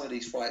fact that some of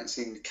these fights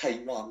in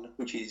K1,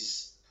 which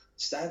is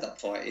stand-up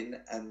fighting,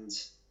 and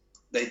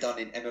they're done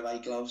in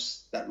MMA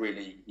gloves, that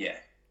really,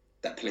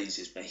 that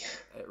pleases me.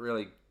 It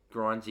really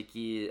grinds your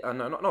gears.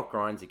 No, not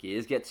grinds your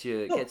gears. Gets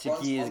your gears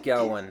grinds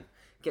going.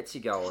 Gets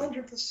you going.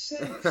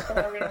 100%.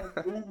 Firing on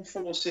all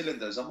 4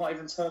 cylinders. I might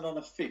even turn on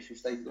a fifth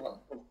if they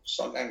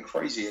start going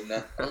crazy in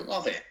there. I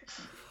love it.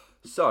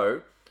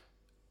 So,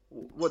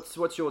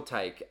 what's your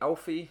take,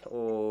 Alfie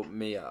or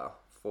Mia,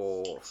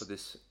 for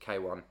this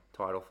K1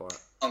 title fight?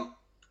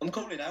 I'm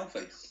calling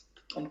Alfie.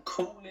 I'm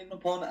calling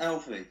upon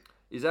Alfie.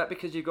 Is that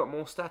because you've got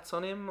more stats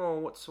on him, or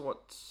what's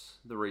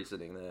the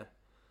reasoning there?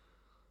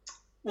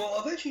 Well,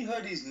 I've actually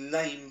heard his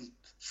name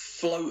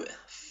float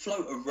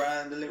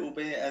around a little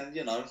bit, and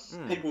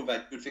people have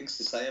had good things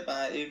to say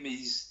about him.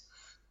 He's,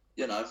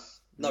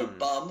 no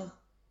bum.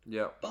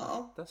 Yeah,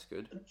 but that's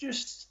good.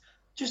 Just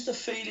a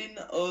feeling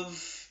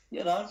of,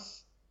 I'm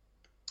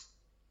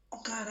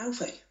going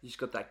Alfie. You just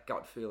got that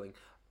gut feeling.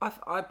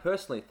 I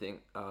personally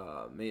think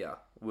Mia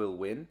will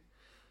win.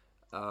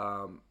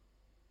 I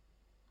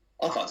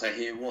can't say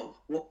here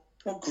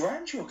what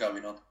ground you're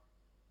going on.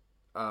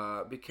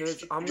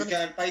 Because I'm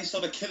going based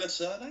on a killer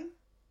surname.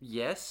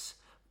 Yes,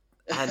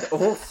 and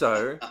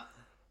also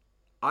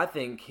I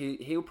think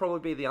he'll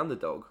probably be the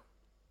underdog.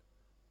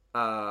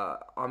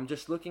 I'm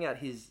just looking at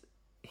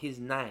his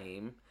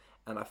name,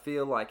 and I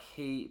feel like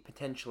he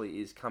potentially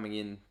is coming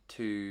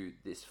into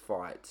this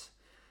fight,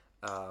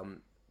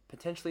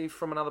 potentially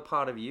from another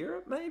part of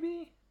Europe,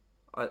 maybe.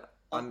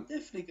 I'm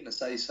definitely going to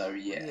say so.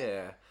 Yeah.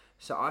 Yeah.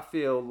 So I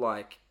feel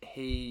like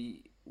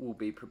he will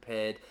be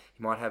prepared.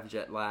 He might have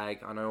jet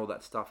lag. I know all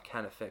that stuff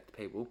can affect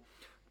people,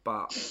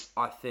 but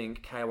I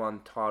think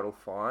K1 title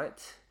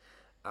fight,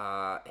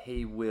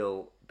 he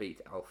will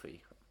beat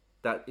Alfie.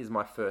 That is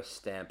my first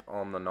stamp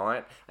on the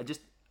night.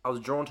 I was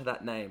drawn to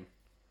that name,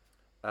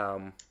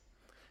 and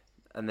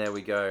there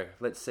we go.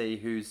 Let's see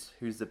who's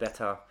the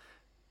better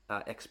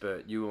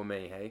expert, you or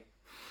me, hey?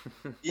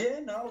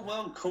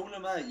 Call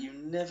him out. You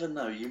never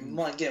know. You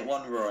might get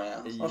one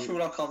right. I feel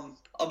like I'm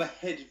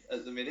ahead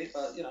at the minute,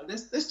 but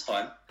there's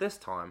time. There's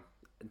time,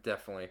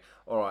 definitely.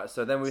 All right.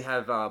 So then we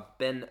have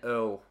Ben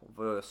Earl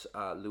versus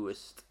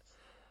Lewis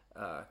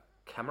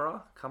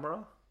Camara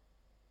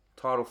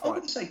title fight. I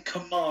wouldn't say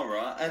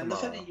Kamara, and the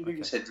fact that you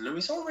even said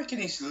Lewis, I reckon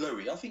it's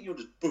Louis. I think you're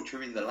just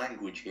butchering the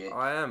language here.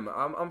 I am.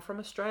 I'm from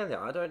Australia.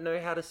 I don't know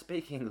how to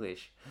speak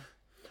English.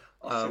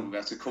 I think we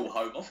have to call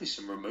Home Office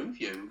and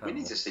remove you. We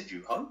need to send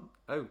you home.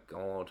 Oh,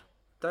 God.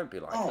 Don't be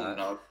like that. Oh,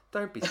 no.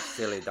 Don't be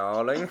silly,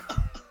 darling.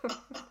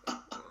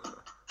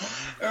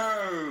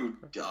 Oh,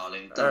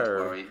 darling, don't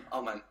worry.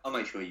 I'll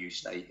make sure you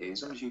stay here.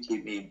 As long as you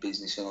keep me in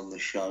business and on the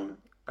show,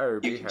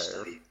 you can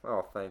stay.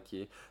 Oh, thank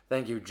you.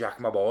 Thank you, Jack,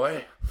 my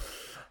boy.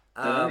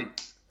 All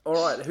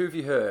right, who have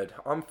you heard?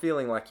 I'm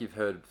feeling like you've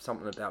heard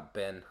something about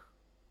Ben.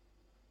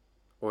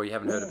 Or you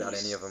haven't heard about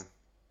any of them.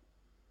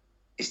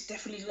 It's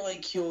definitely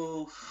like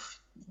you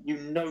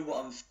know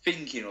what I'm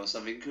thinking or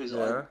something, because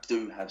I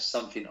do have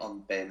something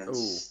on Ben. And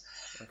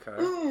okay.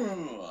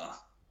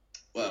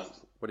 Well,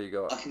 what do you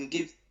got? I can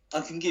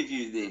give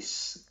you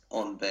this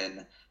on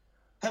Ben.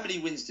 How many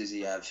wins does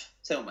he have?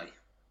 Tell me.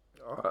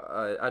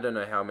 I don't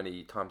know how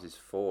many times he's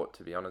fought,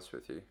 to be honest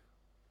with you.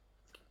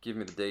 Give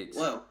me the deets.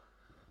 Well,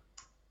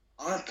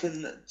 I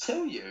can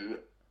tell you,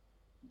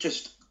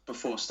 just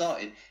before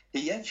starting,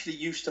 he actually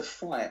used to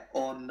fight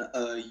on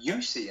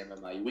UC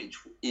MMA, which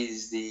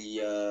is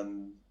the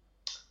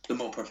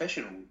more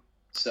professional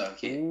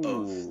circuit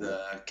of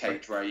the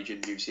Cage Rage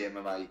and UC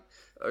MMA.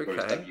 Okay.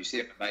 Whereas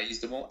WC MMA is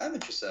the more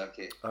amateur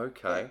circuit.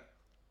 Okay.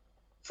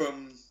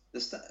 From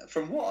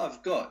what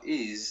I've got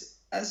is,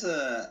 as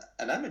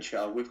an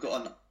amateur, we've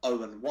got an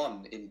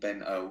 0-1 in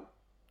Ben Earl.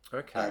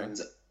 Okay. And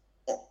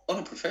on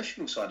a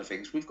professional side of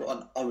things, we've got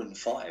an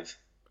 0-5.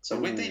 So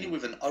we're dealing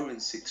with an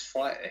 0-6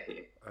 fighter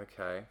here.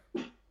 Okay.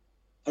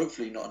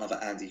 Hopefully not another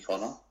Andy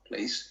Connor,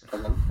 please.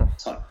 Come on.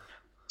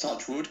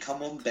 Touch wood.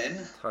 Come on,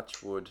 Ben.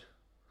 Touch wood.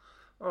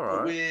 All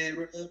right.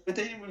 We're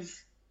dealing with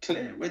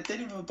Clear. We're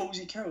dealing with a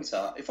ballsy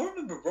character. If I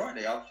remember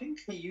rightly, I think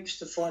he used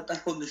to fight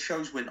back on the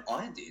shows when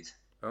I did.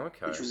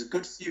 Okay. Which was a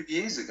good few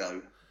years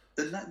ago.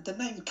 The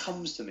name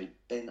comes to me,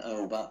 Ben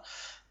Earl, but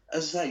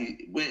as I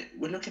say,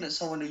 we're looking at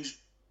someone who's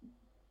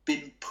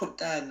been put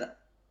down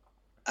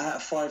out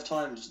of 5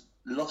 times,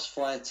 lost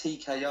via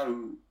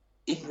TKO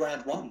in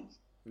round 1.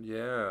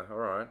 Yeah, all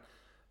right.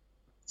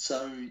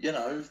 So,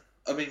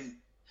 I mean,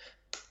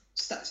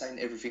 stats ain't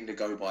everything to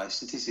go by.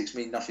 Statistics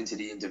mean nothing to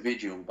the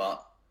individual,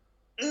 but,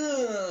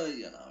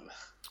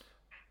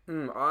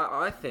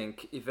 I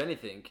think, if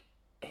anything,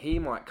 he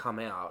might come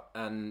out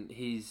and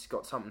he's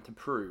got something to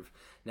prove.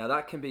 Now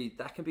that can be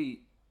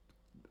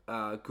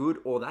good,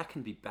 or that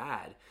can be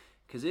bad.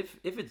 Because if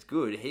it's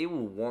good, he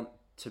will want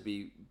to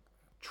be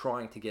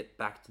trying to get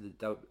back to the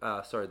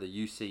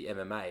UC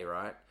MMA,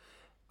 right?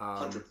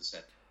 100%.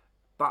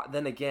 But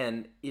then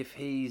again, if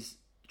he's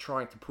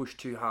trying to push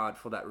too hard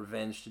for that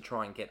revenge to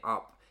try and get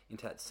up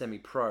into that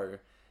semi-pro,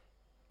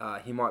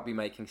 he might be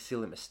making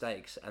silly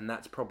mistakes, and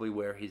that's probably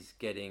where he's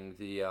getting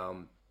the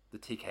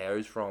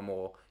TKOs from,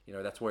 or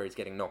that's where he's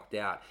getting knocked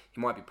out.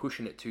 He might be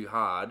pushing it too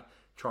hard,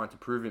 trying to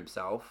prove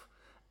himself,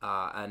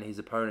 and his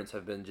opponents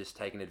have been just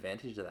taking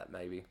advantage of that.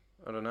 Maybe,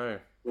 I don't know.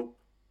 Well,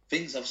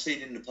 things I've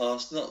seen in the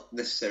past, not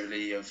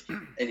necessarily of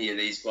any of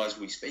these guys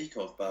we speak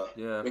of, but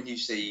when you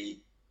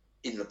see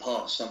in the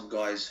past some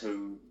guys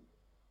who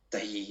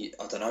they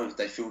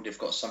feel they've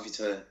got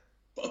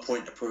a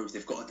point to prove,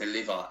 they've got to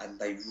deliver, and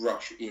they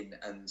rush in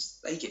and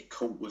they get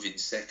caught within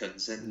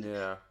seconds. And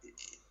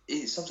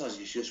sometimes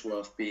it's just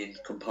worth being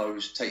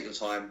composed, take your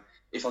time.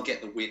 If I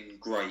get the win,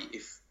 great.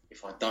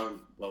 If I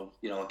don't, well,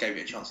 I gave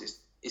it a chance.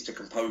 It's the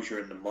composure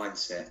and the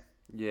mindset.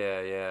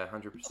 Yeah,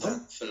 100%.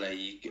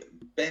 Hopefully,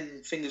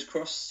 Ben, fingers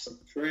crossed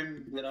for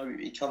him.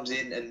 He comes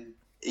in and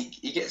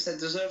he gets that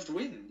deserved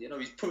win.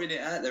 He's putting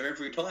it out there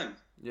every time.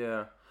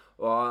 Yeah.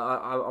 Well,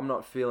 I'm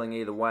not feeling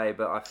either way,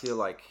 but I feel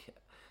like,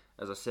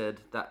 as I said,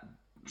 that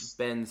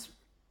Ben's,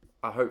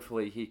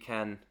 hopefully he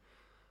can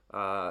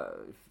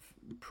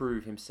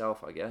prove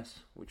himself, I guess,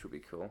 which would be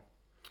cool.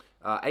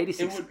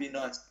 86. It would be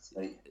nice to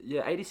see.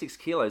 Yeah, 86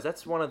 kilos.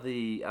 That's one of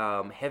the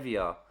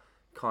heavier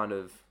kind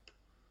of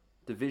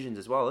divisions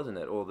as well, isn't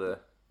it? Or the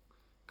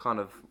kind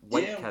of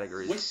weight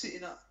categories. We're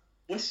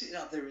sitting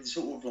up there in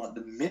sort of like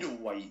the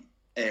middleweight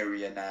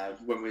area now,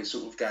 when we're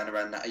sort of going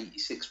around that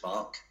 86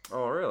 mark.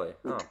 Oh, really?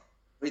 Oh.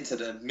 Into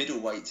the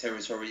middleweight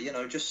territory,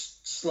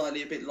 just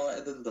slightly a bit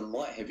lighter than the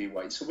light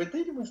heavyweight. So we're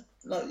dealing with,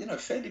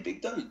 fairly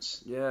big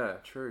dudes. Yeah,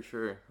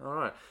 true. All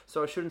right.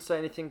 So I shouldn't say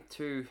anything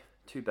too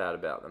bad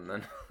about them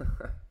then.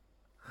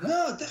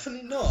 No,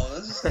 definitely not.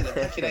 As I said, they're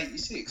back in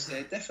 86.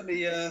 They're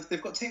definitely,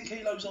 they've got 10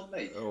 kilos on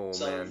me. Oh,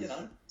 so,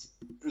 man.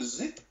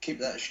 Zip, keep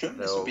that straight.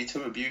 This will be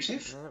too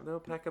abusive. They'll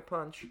pack a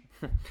punch.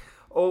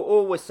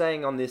 All we're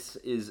saying on this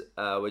is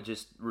we're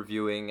just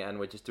reviewing, and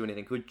we're just doing it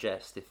in good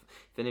jest. If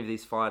any of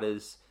these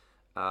fighters,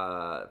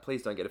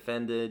 please don't get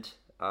offended.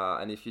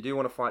 And if you do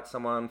want to fight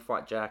someone,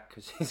 fight Jack,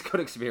 because he's got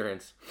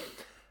experience.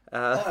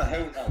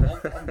 Hell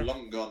no, I'm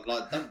long gone.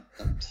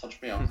 Don't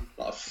touch me. I'm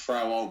like a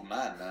frail old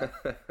man now.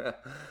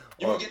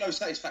 You won't get no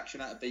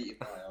satisfaction out of beating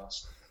my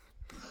ass.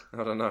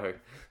 I don't know.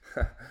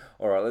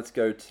 All right, let's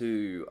go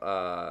to...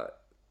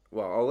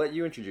 I'll let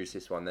you introduce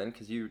this one then,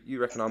 because you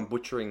reckon I'm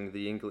butchering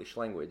the English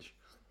language.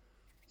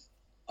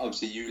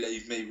 Obviously, you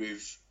leave me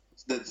with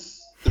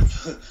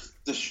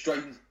the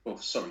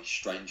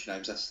strange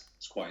names. That's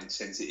quite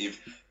insensitive.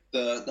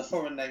 The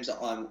foreign names that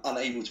I'm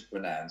unable to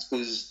pronounce,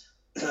 because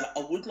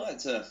I would like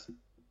to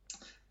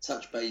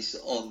touch base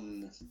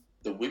on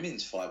the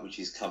women's fight, which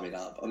is coming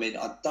up. I mean,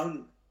 I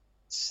don't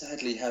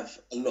sadly have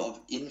a lot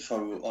of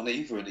info on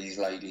either of these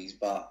ladies,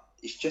 but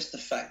it's just the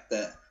fact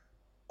that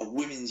a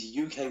women's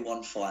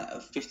UK1 fight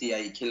of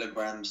 58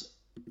 kilograms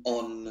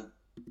on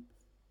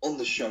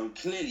the show,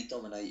 clearly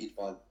dominated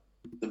by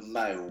the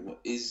male,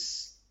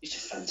 is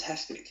just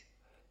fantastic.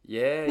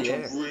 Yeah, which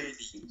I'm really,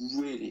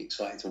 really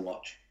excited to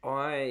watch.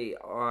 I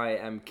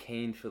am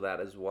keen for that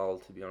as well,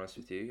 to be honest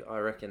with you. I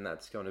reckon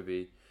that's going to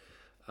be,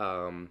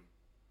 I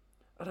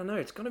don't know,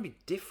 it's going to be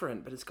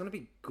different, but it's going to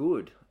be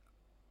good.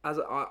 As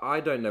I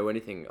don't know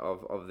anything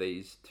of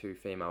these two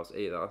females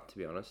either, to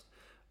be honest.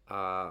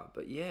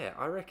 But yeah,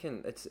 I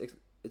reckon it's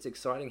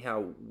exciting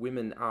how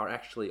women are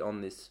actually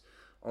on this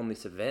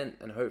event,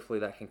 and hopefully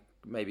that can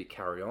maybe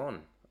carry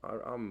on.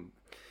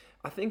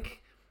 I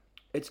think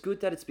it's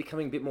good that it's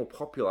becoming a bit more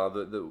popular.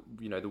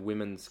 The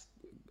women's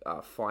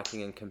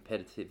fighting and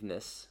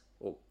competitiveness,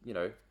 or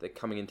they're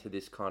coming into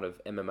this kind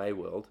of MMA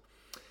world.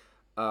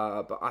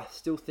 But I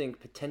still think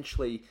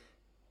potentially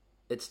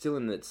it's still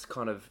in its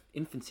kind of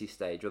infancy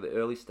stage, or the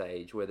early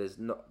stage, where there's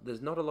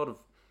not a lot of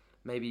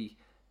maybe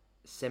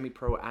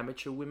semi-pro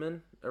amateur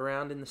women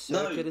around in the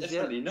circuit as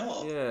yet. No, definitely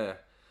not. Yeah.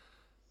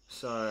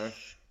 So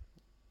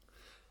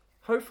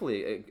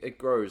hopefully it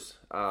grows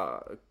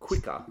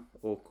quicker,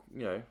 or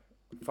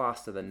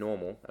faster than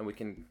normal, and we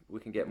can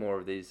get more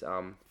of these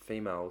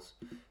females,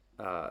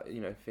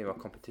 female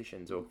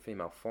competitions or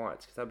female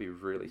fights, because that'd be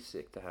really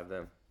sick to have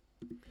them.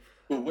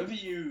 Well, whether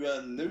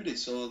you knew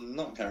this or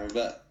not, Cameron,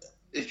 but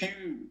if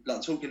you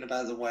talking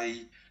about the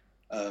way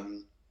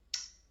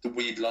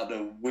we'd like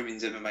the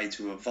women's MMA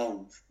to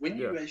evolve, when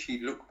you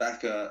actually look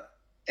back at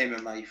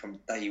MMA from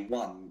day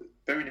one,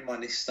 bearing in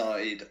mind this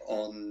started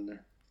on,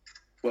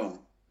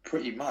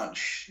 pretty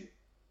much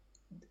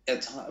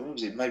at time, what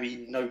was it,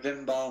 maybe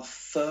November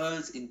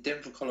 3rd in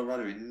Denver,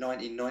 Colorado in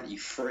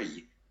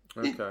 1993.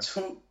 Okay. It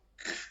took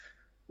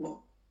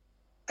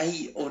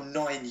 8 or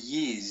 9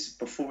 years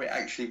before it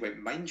actually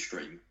went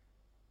mainstream.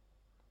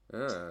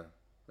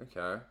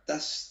 Okay.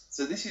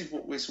 So this is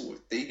what we're sort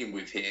of dealing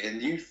with here,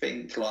 and you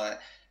think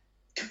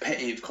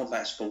competitive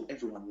combat sport.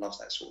 Everyone loves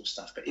that sort of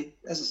stuff. But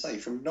as I say,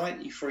 from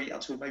 '93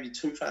 until maybe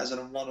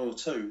 2001 or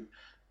two,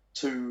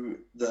 to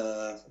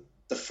the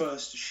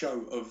first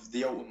show of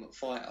The Ultimate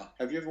Fighter.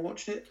 Have you ever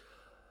watched it?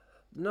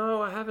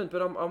 No, I haven't,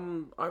 but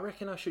I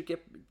reckon I should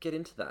get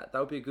into that. That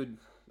would be a good,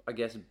 I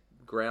guess,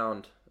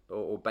 ground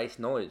or base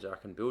knowledge I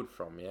can build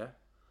from. Yeah.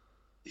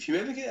 If you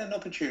ever get an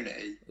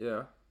opportunity,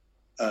 Yeah.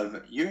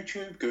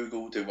 YouTube,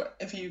 Google, do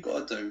whatever you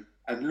got to do,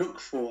 and look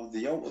for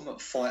The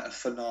Ultimate Fighter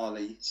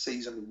finale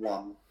season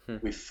 1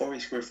 with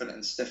Forrest Griffin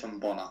and Stephen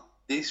Bonner.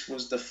 This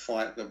was the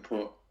fight that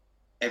put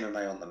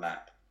MMA on the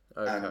map.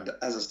 Okay. And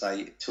as I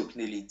say, it took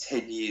nearly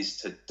 10 years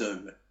to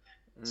do.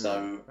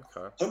 So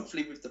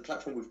hopefully with the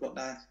platform we've got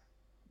now,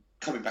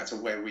 coming back to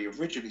where we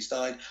originally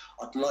started,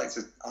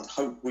 I'd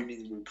hope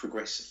women will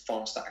progress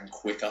faster and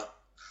quicker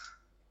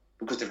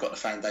because they've got the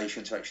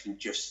foundation to actually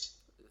just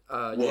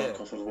work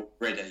off of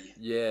already.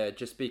 Yeah,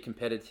 just be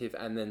competitive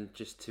and then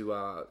just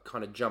to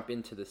kind of jump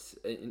into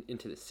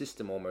into the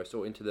system almost,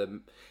 or into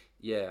the...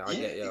 Yeah, I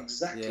get you.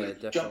 Exactly. Yeah,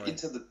 definitely. Jump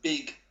into the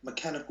big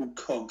mechanical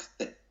cog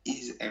that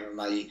is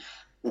MMA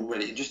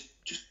already and just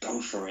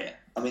go for it.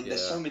 I mean,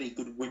 there's so many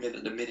good women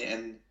at the minute,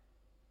 and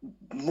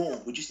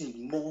more. We just need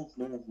more.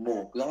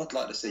 I'd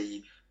like to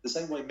see the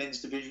same way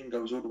men's division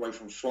goes all the way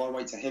from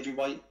flyweight to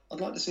heavyweight. I'd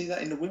like to see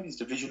that in the women's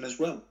division as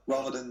well,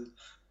 rather than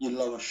your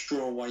lower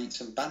straw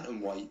weights and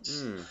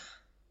bantamweights.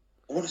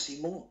 I want to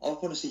see more. I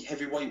want to see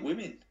heavyweight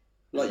women,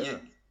 like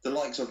the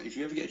likes of. If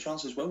you ever get a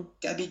chance as well,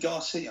 Gabby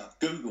Garcia.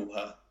 Google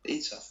her.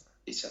 It's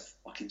a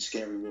fucking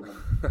scary woman.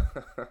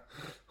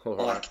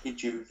 I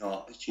kid you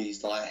not.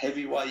 She's like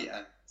heavyweight,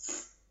 and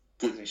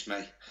goodness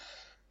me,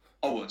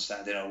 I wouldn't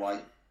stand in her way.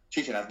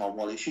 She can have my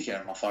wallet. She can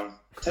have my phone.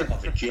 Take my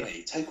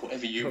virginity. Take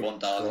whatever you want,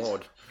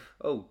 darling.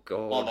 Oh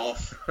God. I'm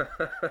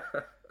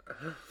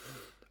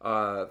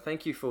off.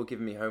 Thank you for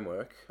giving me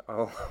homework.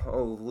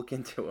 I'll look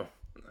into it.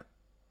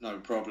 No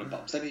problem. But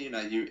I'm telling you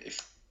now,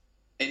 if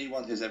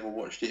anyone has ever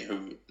watched it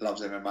who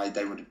loves MMA,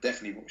 they would have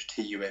definitely watched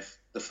TUF,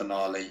 the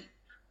finale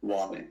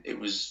one. It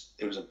was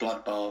a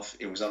bloodbath.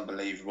 It was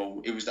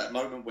unbelievable. It was that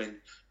moment when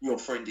your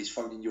friend is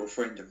phoning your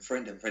friend,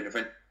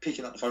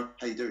 picking up the phone.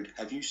 Hey, dude,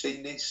 have you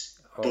seen this?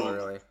 Oh, Boom.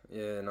 really?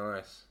 Yeah,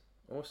 nice.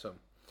 Awesome.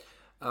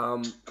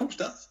 Cool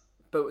stuff.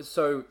 But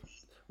so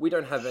we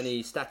don't have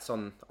any stats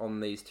on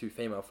these two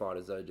female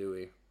fighters, though, do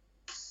we?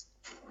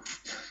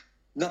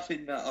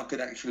 Nothing that I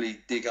could actually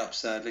dig up,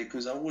 sadly,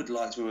 because I would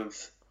like to have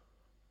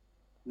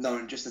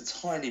known just a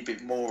tiny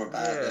bit more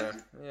about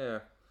them. Yeah.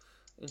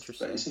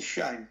 Interesting. But it's a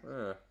shame.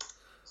 Yeah.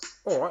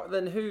 All right,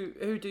 then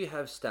who do you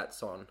have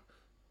stats on?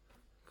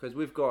 Because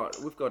we've got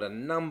a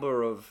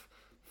number of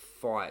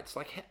fights.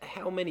 Like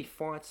how many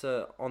fights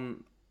are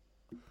on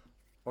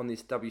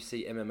this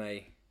WC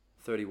MMA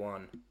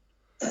 31?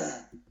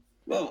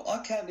 Well,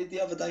 I counted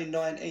the other day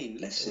 19.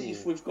 Let's see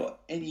if we've got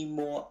any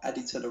more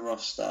added to the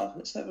roster.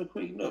 Let's have a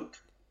quick look.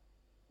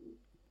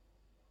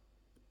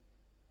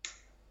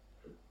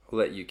 I'll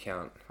let you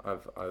count.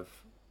 I've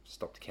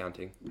stopped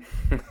counting.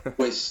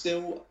 We're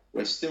still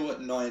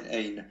at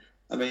 19.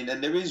 I mean,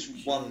 and there is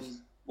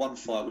one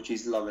fight which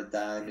is lower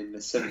down in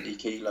the 70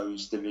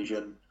 kilos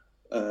division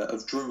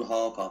of Drew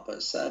Harper,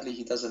 but sadly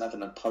he doesn't have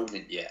an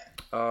opponent yet.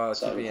 Oh,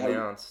 to be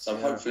announced. So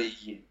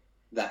hopefully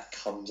that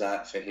comes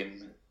out for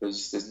him,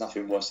 because there's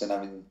nothing worse than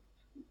having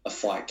a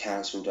fight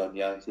cancelled on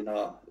you. You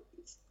know,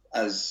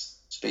 as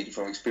speaking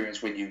from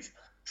experience, when you've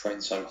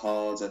trained so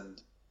hard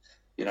and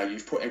you know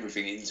you've put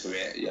everything into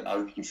it. You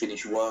know, you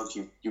finish work,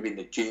 you're in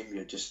the gym,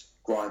 you're just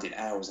grinding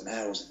hours and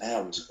hours and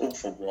hours, all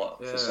for what?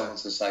 Yeah. For someone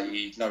to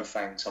say, no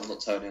thanks, I'm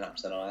not turning up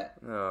tonight,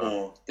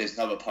 or there's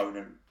no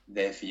opponent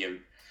there for you.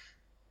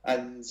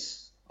 And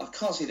I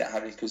can't see that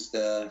happening, because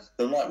the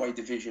lightweight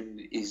division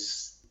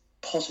is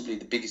possibly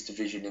the biggest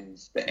division in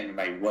the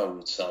MMA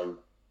world, so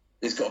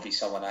there's got to be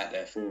someone out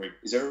there for him.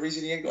 Is there a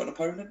reason he ain't got an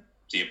opponent?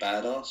 Is he a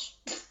badass?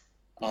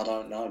 I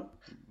don't know.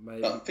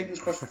 Maybe. But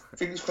fingers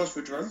crossed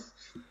for Drew.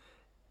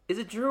 Is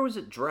it Drew or is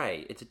it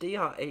Dre? It's a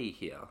DRE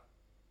here.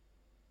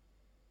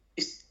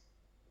 It's...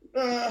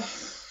 I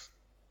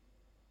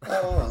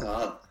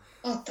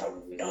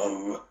don't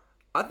know.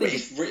 I think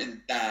it's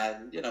written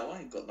down. You know, I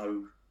ain't got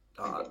no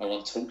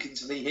one talking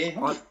to me here.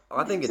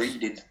 I think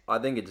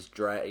it's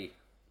Dre.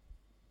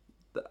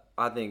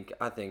 I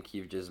think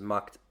you've just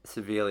mucked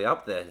severely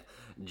up there,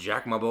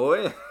 Jack, my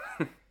boy.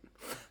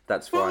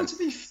 That's fine. Well, to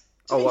be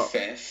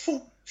fair,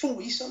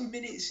 40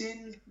 minutes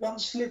in, one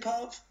slip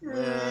up.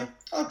 Yeah,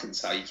 I can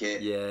take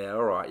it. Yeah,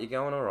 all right. You're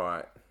going all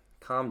right.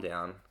 Calm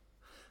down,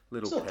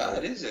 It's not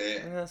bad, is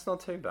it? Yeah, it's not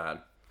too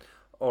bad.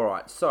 All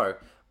right. So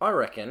I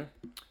reckon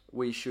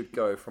we should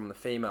go from the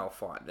female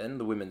fight then,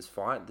 the women's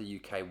fight,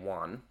 the UK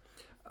one.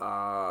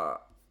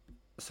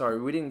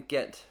 Sorry, we didn't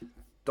get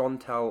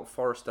Dontel,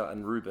 Forrester,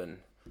 and Ruben.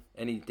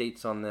 Any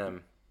deets on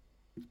them?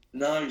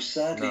 No,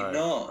 sadly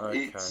not.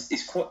 Okay.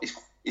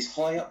 It's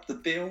high up the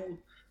bill,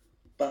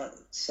 but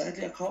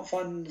sadly I can't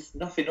find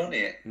nothing on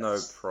it. No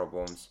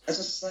problems. As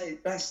I say,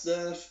 that's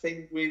the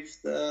thing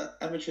with the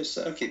amateur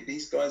circuit.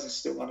 These guys are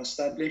still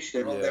unestablished.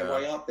 They're on their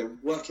way up. They're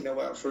working their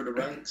way up through the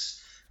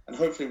ranks. And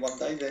hopefully one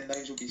day their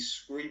names will be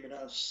screaming at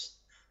us.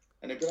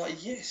 And they'll be like,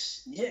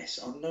 yes,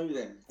 I know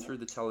them. Through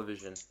the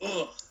television.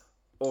 Ugh.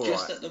 All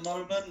Just right. at the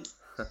moment,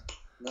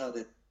 no,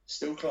 they're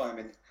still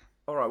climbing.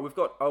 All right, we've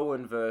got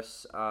Owen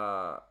versus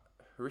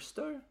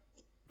Hristo.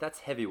 That's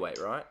heavyweight,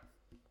 right?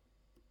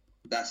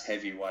 That's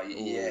heavyweight,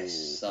 Ooh,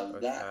 yes. So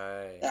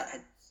okay.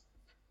 that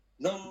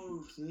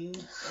no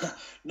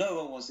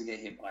one wants to get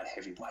hit by a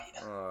heavyweight.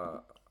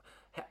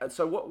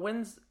 So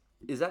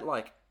is that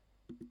like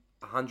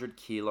 100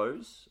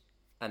 kilos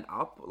and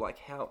up? Like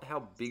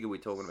how big are we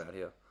talking about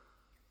here?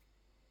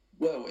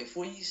 Well, if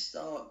we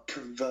start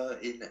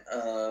converting,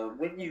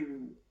 when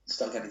you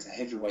start getting into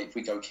heavyweight, if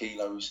we go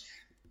kilos,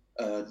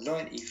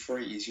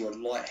 93 is your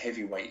light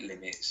heavyweight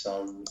limit.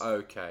 So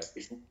okay,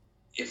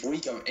 if we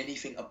go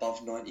anything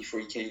above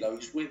 93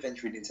 kilos, we're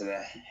venturing into the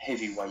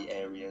heavyweight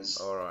areas.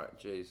 All right,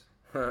 jeez.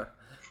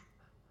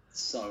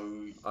 So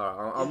all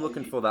right, I'm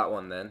looking for that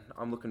one then.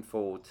 I'm looking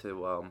forward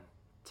to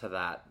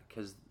that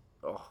because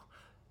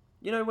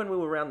when we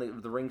were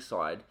around the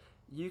ringside,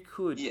 you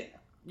could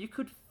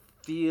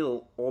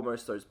feel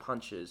almost those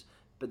punches,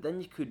 but then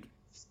you could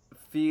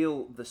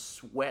feel the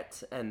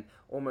sweat and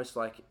almost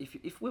like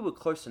if we were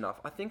close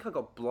enough, I think I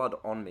got blood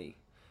on me.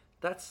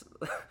 That's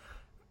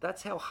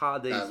how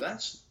hard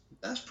these.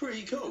 That's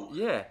pretty cool.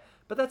 Yeah,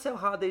 but that's how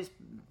hard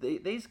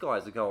these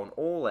guys are going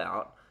all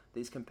out.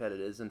 These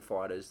competitors and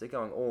fighters, they're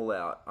going all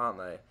out, aren't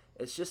they?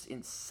 It's just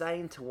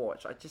insane to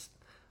watch.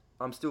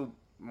 I'm still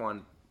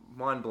mind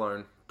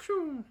blown.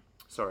 Phew.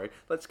 Sorry,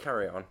 let's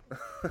carry on.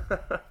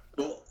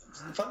 Well,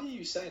 funny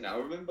you say that. I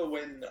remember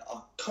when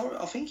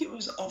I think it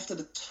was after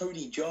the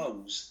Tony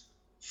Giles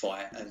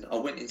fight, and I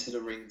went into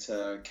the ring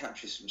to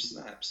capture some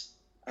snaps.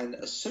 And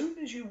as soon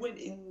as you went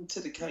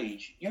into the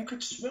cage, you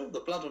could smell the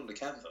blood on the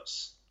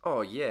canvas.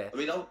 Oh yeah. I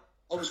mean, I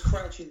was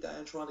crouching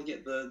down trying to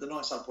get the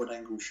nice upward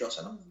angle shots,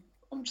 and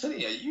I'm telling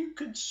you, you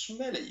could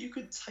smell it, you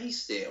could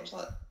taste it. I was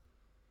like,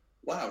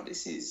 wow,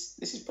 this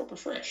is proper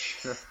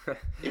fresh.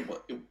 It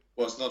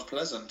was not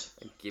pleasant.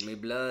 Give me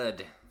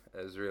blood.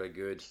 That was really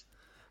good.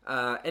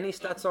 Any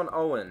stats on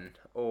Owen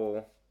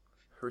or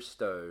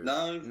Hristo?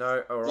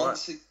 No. All right.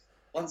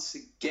 Once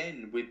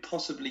again, we're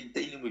possibly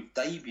dealing with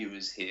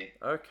debuters here.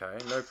 Okay,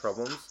 no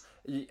problems.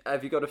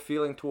 Have you got a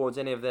feeling towards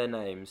any of their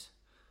names?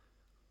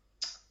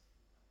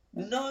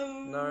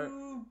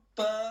 No.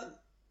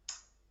 But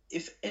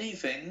if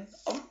anything,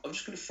 I'm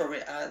just going to throw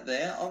it out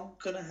there. I'm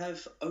going to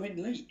have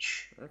Owen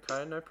Leach.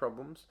 Okay, no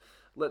problems.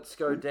 Let's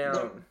go down.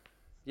 No.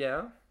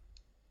 Yeah?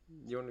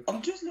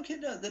 I'm just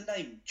looking at the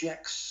name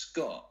Jack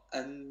Scott,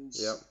 and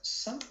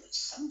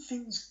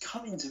something's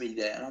coming to me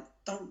there, and I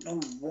don't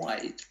know why.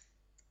 It's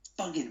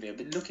bugging me. I've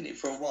been looking at it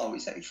for a while.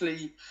 It's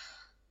actually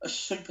a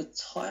super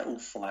title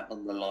fight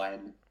on the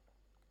line.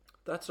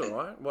 That's all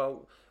right.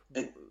 Well,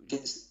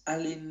 against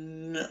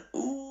Alan.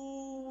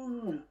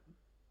 Ooh,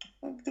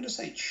 I'm gonna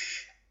say.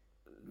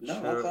 I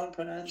can't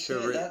pronounce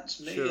it. That's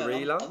me.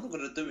 I'm not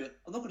gonna do it.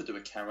 I'm not gonna do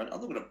a Karen. I'm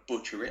not gonna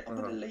butcher it. I'm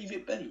gonna leave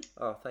it be.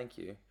 Oh, thank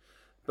you.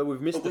 But we're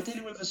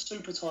dealing with a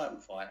super title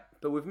fight.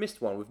 But we've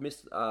missed one. We've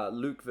missed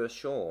Luke versus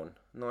Sean,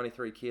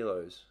 93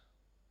 kilos.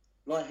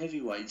 Light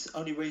heavyweights.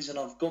 Only reason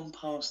I've gone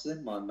past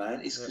them, my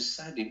man, is because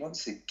sadly,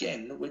 once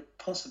again, we're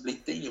possibly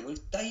dealing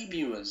with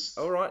debuters.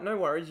 All right, no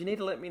worries. You need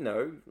to let me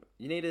know.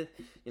 You need to,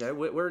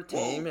 we're a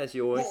team, as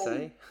you always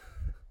say.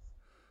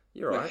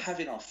 You're right. We're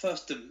having our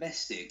first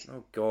domestic.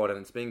 Oh God, and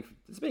it's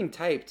being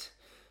taped.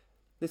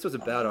 This was a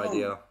bad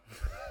idea.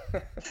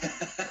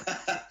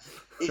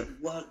 It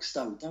works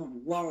though.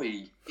 Don't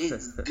worry.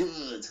 It's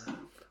good.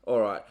 All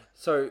right.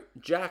 So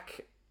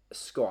Jack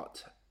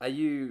Scott. What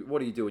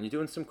are you doing? You're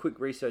doing some quick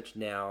research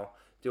now.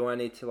 Do I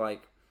need to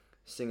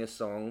sing a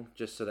song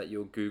just so that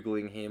you're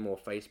Googling him or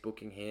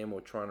Facebooking him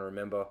or trying to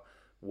remember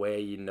where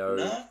you know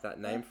that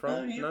name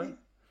from? No?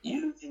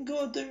 You ain't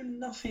got to do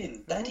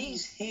nothing.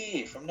 Daddy's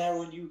here. From now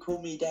on, you call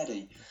me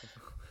Daddy.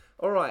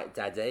 All right,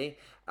 Daddy.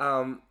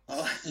 Well,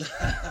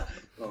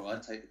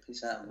 I'd take the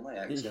piss out of my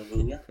accent,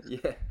 will you?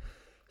 Yeah.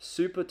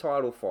 Super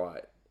title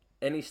fight.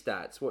 Any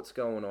stats? What's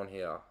going on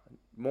here?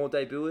 More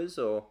debuters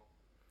or?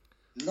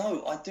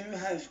 No, I do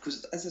have,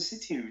 because as I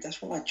said to you,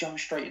 that's why I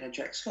jumped straight into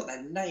Jack Scott.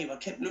 That name, I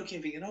kept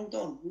looking, thinking, hold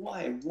on,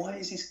 why? Why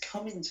is this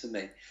coming to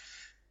me?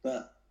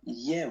 But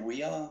yeah,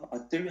 I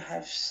do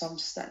have some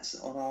stats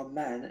on our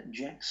man,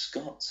 Jack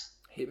Scott.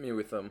 Hit me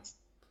with them.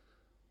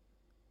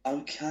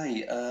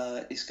 Okay,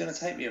 it's going to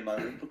take me a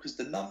moment because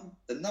the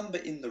number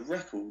in the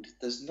record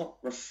does not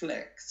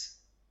reflect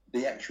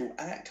the actual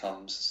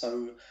outcomes.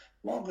 So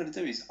what I'm going to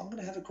do is I'm going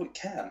to have a quick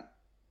count,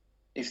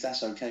 if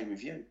that's okay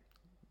with you.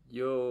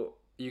 You're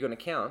going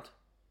to count?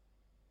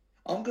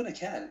 I'm going to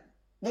count.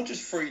 Not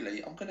just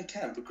freely, I'm going to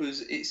count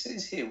because it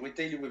says here we're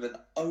dealing with an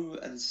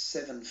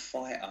 0-7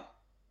 fighter.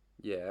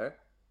 Yeah.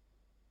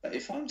 But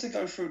if I'm to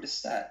go through the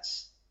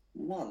stats,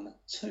 1,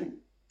 2,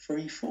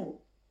 3, 4,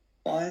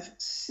 5,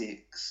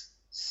 6,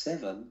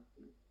 7,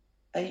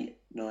 8,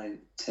 9,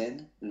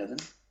 10, 11,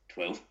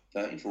 12,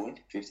 13, 14,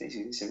 15,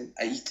 16, 17,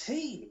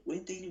 18. We're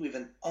dealing with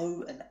an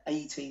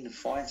 0-18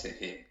 fighter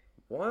here.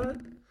 What?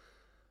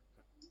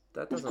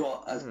 That We've doesn't.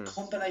 got a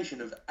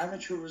combination of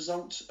amateur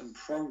results and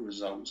pro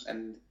results,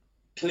 and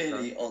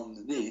clearly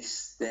on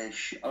this, they're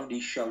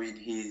only showing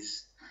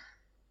his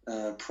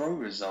pro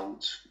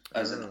results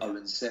as an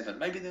 0-7.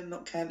 Maybe they're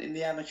not counting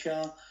the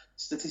amateur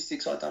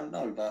statistics, I don't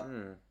know, but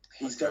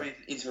he's going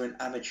into an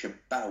amateur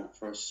bout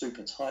for a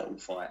super title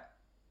fight.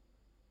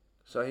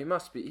 So he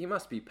must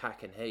be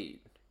packing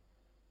heat.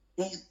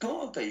 He's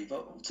got to be,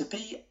 but to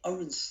be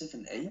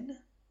 0-17,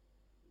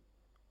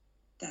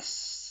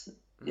 that's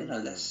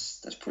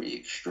that's pretty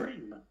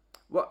extreme.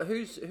 What?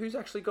 Who's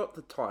actually got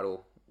the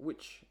title?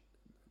 Which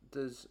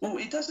does? Well,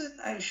 it doesn't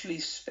actually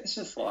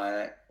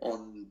specify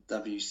on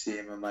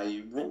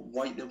WCMMA what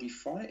weight they'll be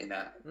fighting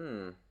at.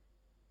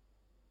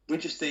 We're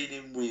just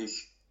dealing with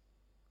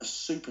a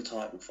super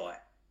title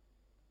fight.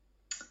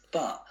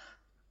 But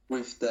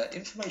with the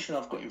information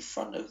I've got in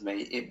front of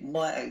me, it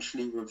might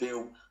actually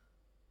reveal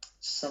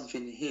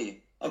something here.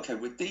 Okay,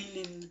 we're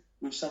dealing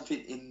with something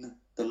in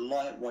the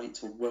lightweight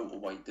to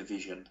welterweight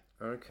division.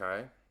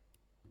 Okay.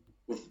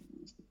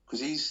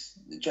 Because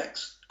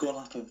Jack's gone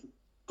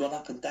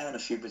up and down a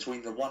few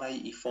between the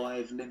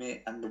 185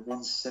 limit and the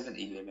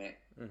 170 limit.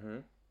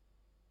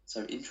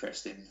 So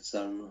interesting.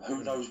 So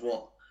who knows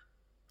what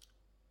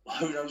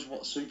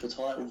super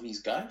title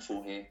he's going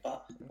for here?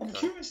 But I'm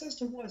curious as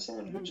to why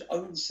someone who's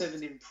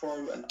 0-7 in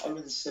pro and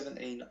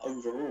 0-17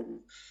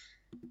 overall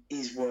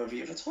is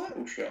worthy of a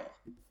title shot.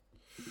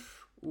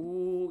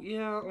 Ooh,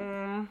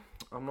 yeah.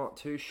 I'm not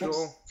too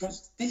sure.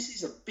 Because this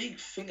is a big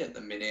thing at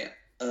the minute.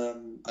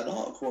 An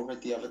article I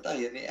read the other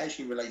day, and it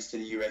actually relates to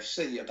the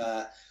UFC,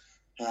 about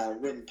how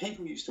when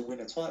people used to win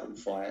a title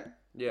fight,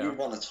 you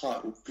won a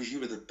title because you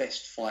were the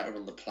best fighter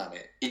on the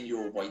planet in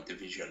your weight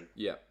division.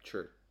 Yeah,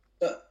 true.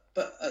 But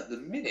at the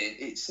minute,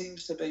 it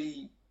seems to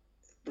be,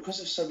 because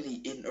of so many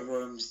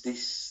interims,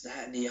 this,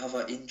 that, and the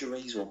other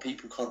injuries, or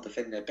people can't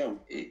defend their belt,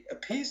 it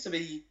appears to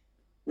be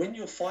when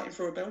you're fighting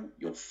for a belt,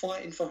 you're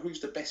fighting for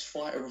who's the best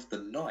fighter of the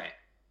night.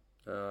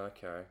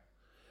 Okay.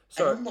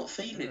 So and I'm not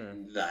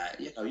feeling that.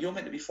 You're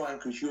meant to be fighting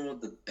because you're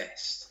the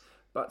best.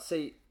 But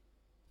see,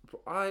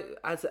 I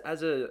as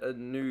a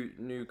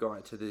new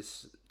guy to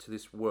this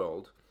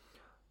world,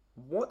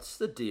 what's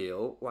the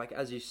deal? Like,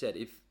 as you said,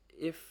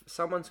 if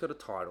someone's got a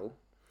title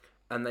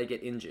and they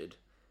get injured,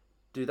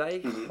 do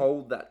they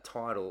hold that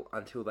title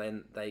until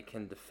then they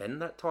can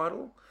defend that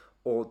title?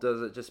 Or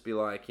does it just be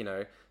like,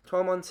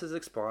 12 months has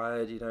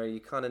expired, you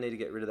kind of need to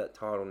get rid of that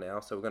title now,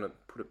 so we're going to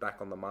put it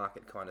back on the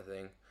market kind of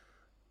thing?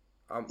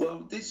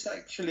 Well, this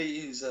actually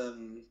is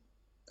an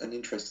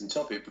interesting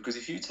topic, because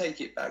if you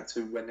take it back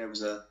to when there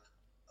was a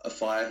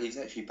fire, he's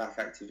actually back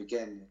active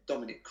again,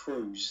 Dominic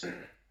Cruz,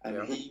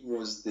 and he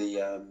was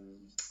the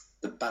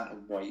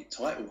bantamweight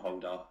title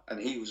holder,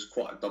 and he was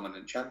quite a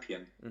dominant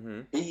champion.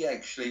 He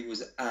actually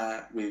was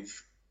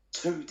with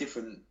 2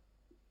 different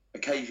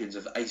occasions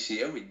of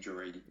ACL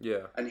injury,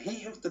 and he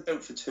held the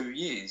belt for 2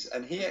 years,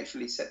 and he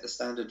actually set the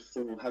standard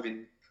for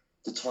having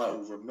the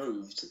title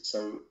removed.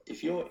 So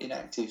if you're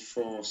inactive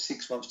for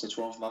 6 months to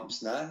 12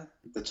 months now,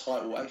 the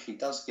title actually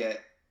does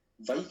get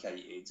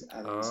vacated,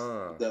 and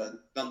the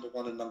number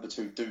 1 and number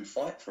 2 do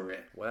fight for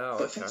it. Wow.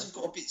 But things have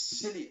got a bit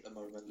silly at the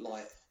moment.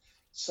 Like,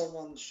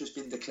 someone's just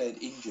been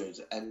declared injured,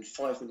 and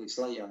 5 minutes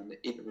later, an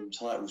interim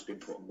title's been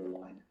put on the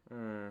line.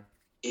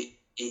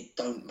 It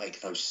don't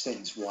make no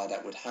sense why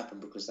that would happen,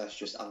 because that's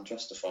just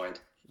unjustified.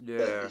 Yeah.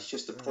 But it's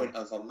just the point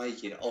of I'm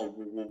making.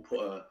 We'll put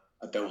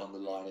a belt on the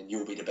line, and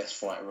you'll be the best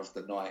fighter of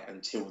the night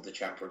until the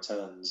champ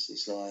returns.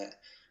 It's like,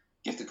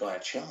 give the guy a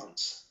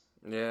chance.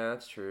 Yeah,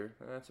 that's true.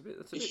 It's a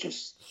bit strange.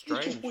 It's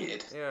just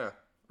weird. Yeah,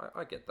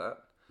 I get that.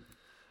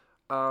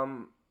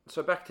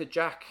 So back to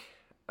Jack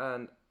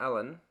and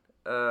Alan.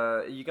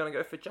 Are you gonna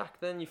go for Jack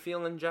then? You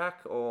feeling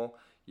Jack, or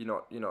you're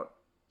not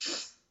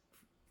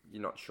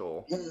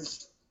sure?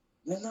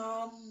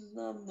 No,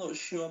 I'm not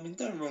sure. I mean,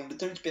 don't get me wrong, the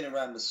dude's been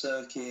around the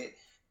circuit.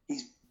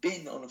 He's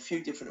been on a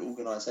few different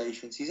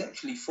organisations. He's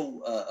actually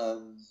fought at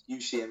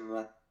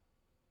UCMMA.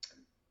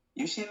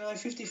 UCMMA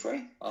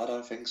 53? I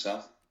don't think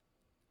so.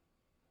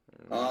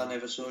 I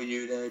never saw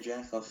you there,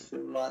 Jack. I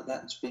feel like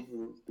that's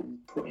been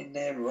put in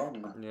there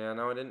wrong. Yeah,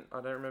 no, I didn't.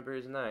 I don't remember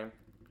his name.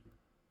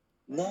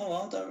 No,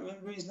 I don't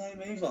remember his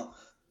name either.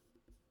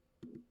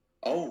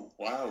 Oh,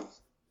 wow.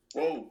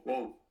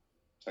 Whoa.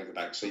 Take a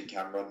back seat,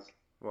 Cameron.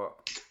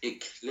 What?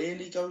 It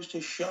clearly goes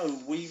to show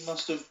we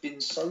must have been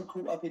so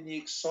caught up in the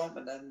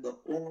excitement and the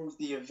awe of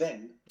the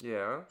event.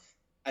 Yeah.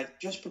 And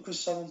just because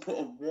someone put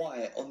a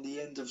Y on the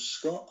end of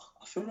Scott,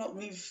 I feel like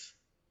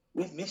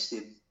we've missed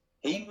him.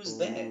 He was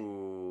there.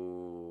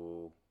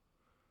 Ooh.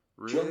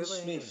 Really? John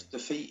Smith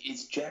defeated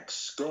Jack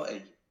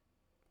Scotty.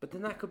 But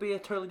then that could be a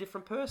totally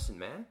different person,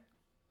 man.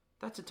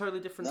 That's a totally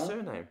different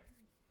surname.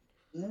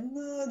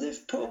 No,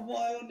 they've put a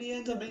Y on the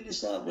end. I mean,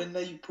 it's like when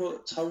they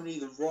put Tony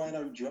the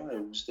Rhino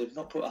Giles. They've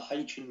not put a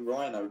H in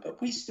Rhino, but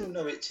we still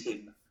know it's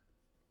him.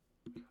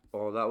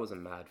 Oh, that was a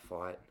mad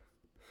fight.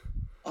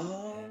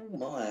 Oh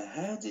my,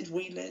 how did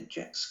we let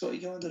Jack Scotty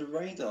go under the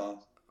radar?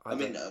 I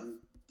mean,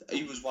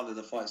 he was one of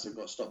the fights that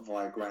got stopped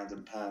via ground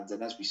and pound,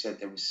 and as we said,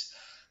 there was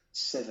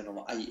 7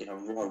 or 8 in a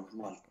row.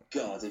 My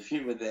God, if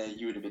you were there,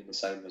 you would have been the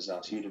same as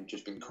us. You'd have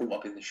just been caught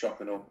up in the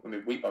shock and all. I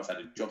mean, we both had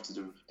a job to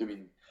do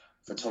doing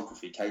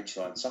photography, cage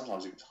side.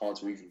 Sometimes it was hard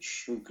to even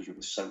shoot because you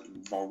were so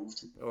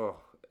involved. Oh,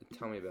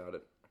 tell me about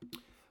it.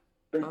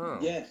 But Oh.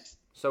 yeah.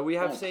 So we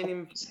have seen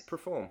him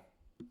perform.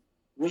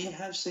 We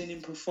have seen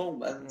him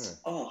perform, and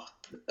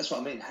that's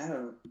what I mean.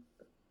 How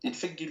you'd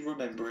think you'd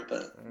remember it,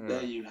 but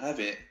there you have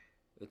it.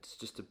 It's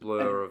just a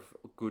blur of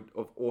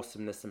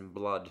awesomeness and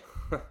blood.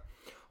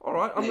 All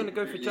right, I'm going to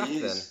go for Jack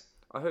then.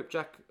 I hope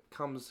Jack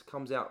comes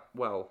out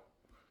well,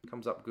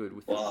 comes up good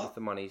with the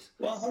monies.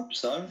 Well, I hope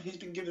so. He's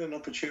been given an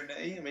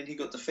opportunity. I mean, he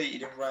got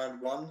defeated in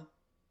round 1.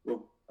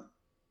 Well,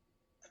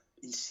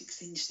 in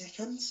 16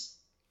 seconds.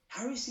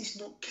 How is this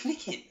not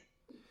clicking?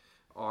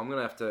 Oh, I'm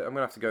gonna have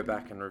to go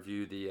back and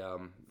review the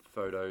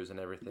photos and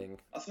everything.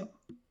 I think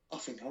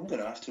I'm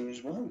gonna have to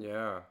as well.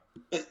 Yeah.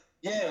 But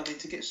yeah, I mean,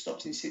 to get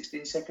stopped in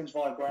 16 seconds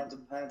via ground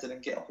and pound and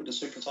then get up with the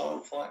super title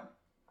fight,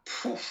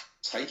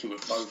 take it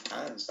with both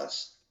hands.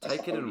 That's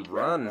take it and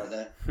run. Right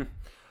there.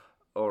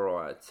 All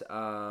right.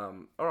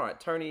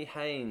 Tony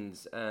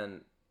Haynes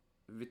and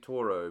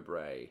Vitor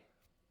Bray.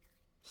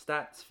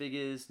 Stats,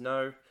 figures,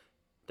 no.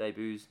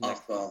 Debuts.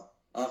 Next.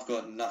 I've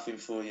got nothing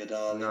for you,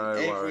 darling. No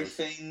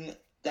Everything worries.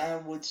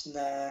 Downwards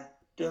now.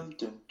 Dum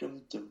dum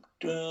dum dum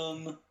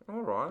dum.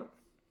 All right.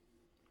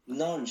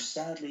 No,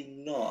 sadly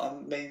not. I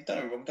mean,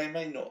 they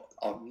may not.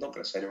 I'm not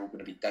going to say they're all going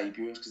to be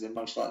debuts because they're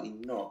most likely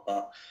not.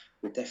 But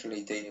we're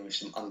definitely dealing with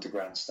some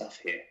underground stuff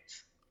here.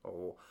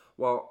 Oh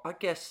well, I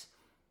guess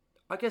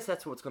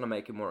that's what's going to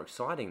make it more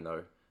exciting,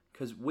 though,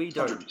 because we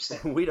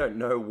don't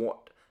know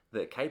what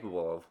they're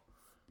capable of.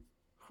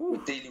 Whew.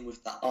 We're dealing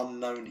with the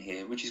unknown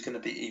here, which is going to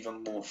be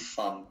even more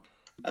fun.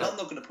 And I'm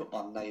not going to put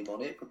my name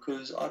on it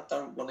because I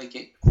don't want to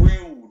get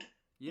grilled.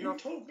 You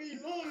told me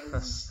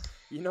lies.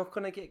 You're not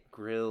going to get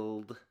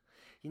grilled.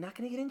 You're not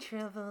going to get in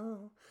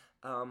trouble.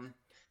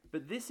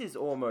 But this is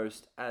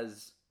almost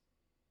as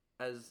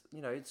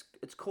you know,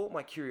 it's caught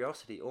my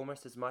curiosity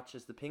almost as much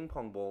as the ping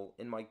pong ball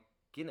in my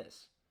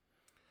Guinness.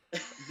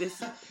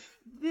 This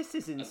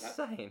is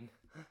insane.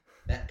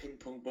 That ping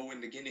pong ball in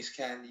the Guinness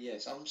can,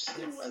 yes. I'm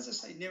still, as I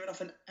say, near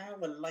enough an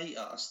hour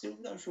later, I still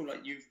don't feel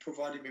like you've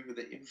provided me with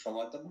the info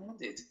I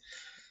demanded.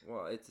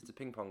 Well, it's a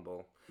ping pong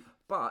ball.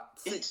 But...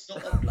 It's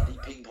not a bloody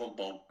ping pong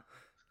ball.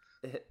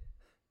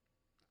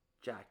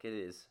 Jack, it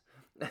is.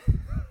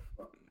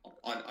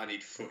 I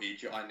need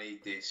footage. I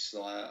need this.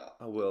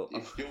 I will.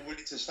 If you're willing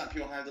to slap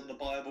your hand on the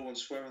Bible and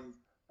swear on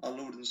our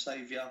Lord and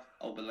Saviour,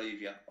 I'll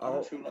believe you. I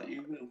don't feel like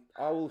you will.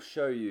 I will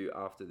show you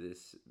after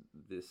this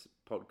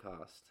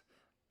podcast.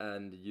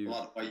 And you...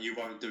 Well, you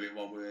won't do it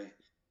while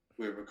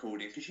we're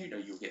recording, because you know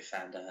you'll get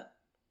found out.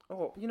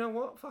 Oh, you know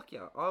what? Fuck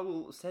yeah. I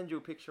will send you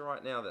a picture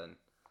right now then.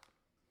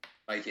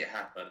 Make it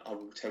happen. I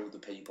will tell the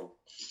people.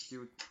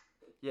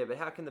 Yeah, but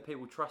how can the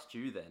people trust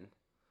you then?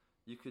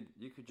 You could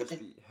just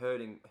be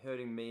hurting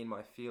me and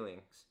my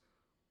feelings.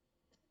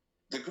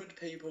 The good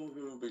people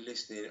who will be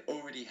listening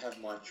already have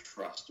my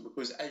trust,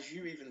 because as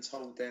you even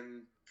told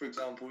them, for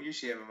example, you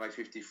see MMA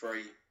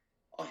 53,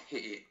 I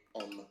hit it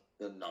on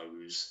the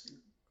nose.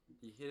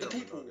 You hit it on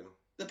the noggin.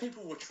 The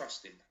people were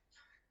trusting.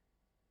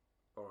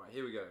 All right,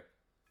 here we go.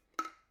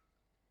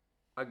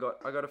 I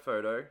got a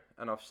photo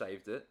and I've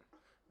saved it,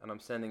 and I'm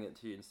sending it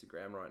to your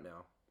Instagram right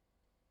now.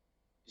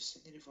 You're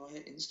sending it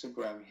via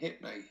Instagram.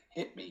 Hit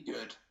me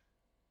good.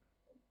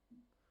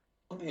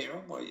 I'm here.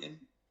 I'm waiting.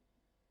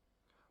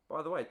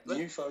 By the way,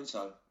 new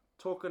photo.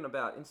 Talking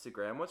about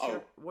Instagram,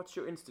 what's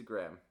your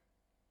Instagram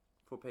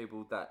for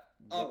people that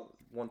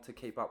want to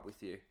keep up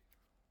with you?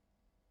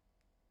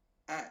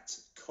 At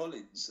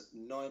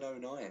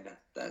Collins909.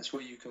 That's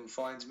where you can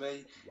find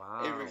me.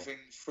 Wow. Everything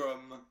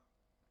from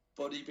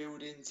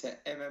bodybuilding to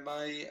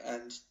MMA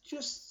and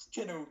just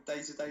general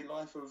day-to-day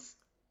life of,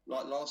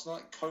 like last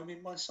night,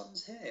 combing my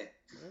son's hair.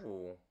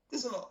 Ooh.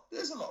 There's a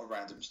lot of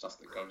random stuff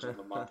that goes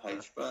on my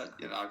page, but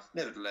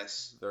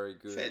nevertheless, very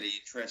good. Fairly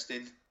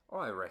interesting.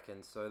 I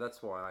reckon so.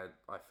 That's why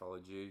I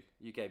followed you.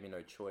 You gave me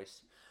no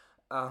choice.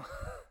 And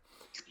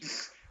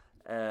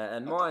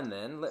mine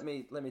then. Let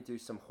me do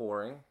some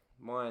whoring.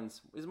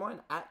 Is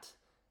mine at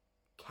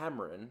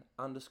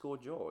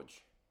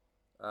Cameron_George.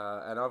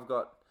 And I've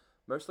got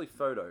mostly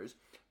photos.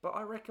 But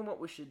I reckon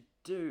what we should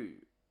do,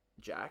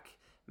 Jack,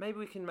 maybe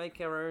we can make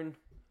our own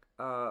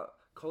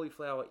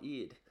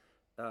cauliflower-eared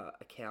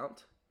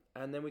account,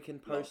 and then we can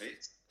post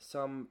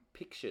some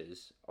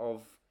pictures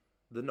of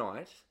the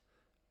night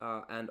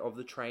and of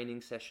the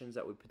training sessions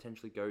that we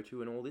potentially go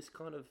to and all this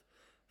kind of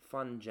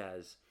fun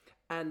jazz.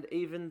 And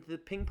even the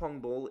ping pong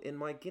ball in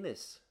my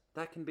Guinness.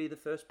 That can be the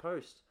first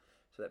post.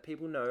 So that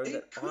people know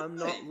that I'm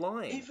not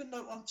lying. Even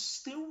though I'm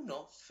still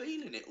not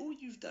feeling it. All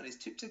you've done is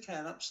tipped a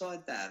can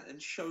upside down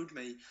and showed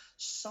me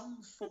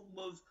some form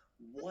of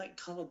white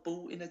coloured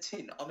ball in a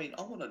tin. I mean,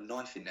 I want a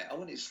knife in there. I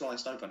want it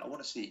sliced open. I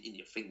want to see it in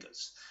your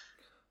fingers.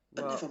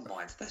 But never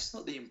mind. That's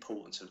not the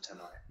importance of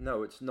tonight.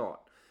 No, it's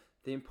not.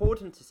 The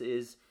importance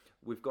is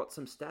we've got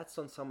some stats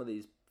on some of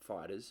these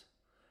fighters.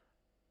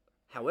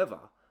 However,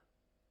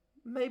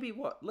 maybe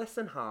less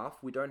than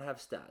half. We don't have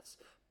stats,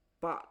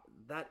 but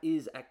that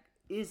is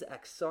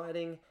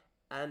exciting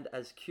and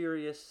as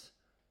curiosity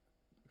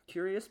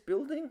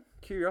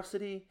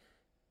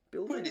Put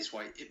it building. this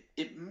way,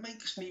 it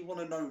makes me want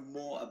to know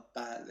more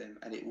about them,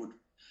 and it would,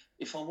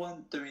 if I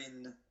weren't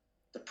doing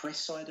the press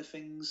side of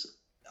things,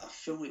 I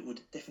feel it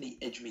would definitely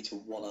edge me to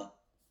want to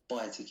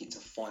buy a ticket to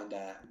find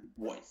out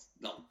what's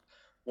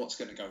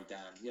going to go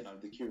down. You know,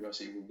 the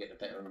curiosity will get the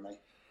better of me.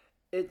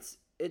 It's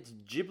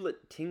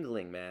giblet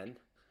tingling, man,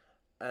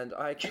 and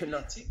I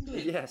cannot.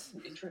 Tingling. Yes,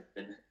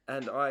 Interesting.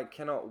 and I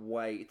cannot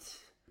wait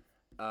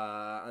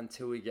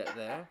until we get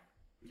there,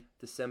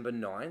 December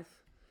 9th,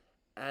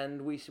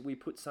 and we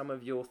put some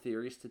of your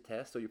theories to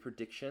test or your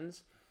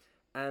predictions,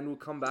 and we'll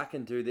come back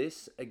and do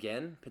this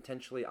again,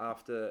 potentially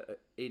after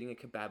eating a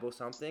kebab or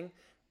something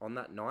on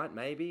that night,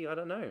 maybe, I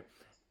don't know.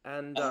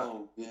 And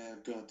oh yeah,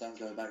 God, don't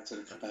go back to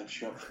the kebab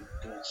shop for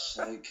God's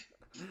sake.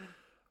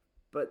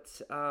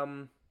 But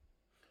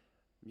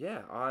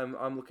yeah,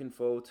 I'm looking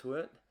forward to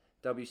it.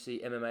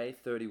 WC MMA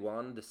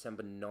 31,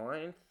 December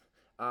 9th.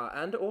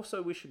 And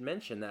also we should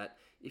mention that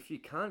if you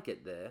can't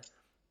get there,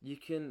 you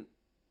can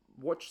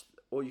watch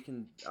or you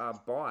can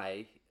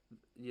buy,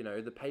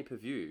 the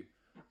pay-per-view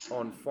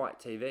on Fight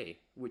TV,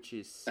 which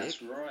is sick.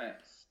 That's right.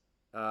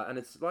 And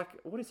it's like,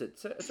 what is it?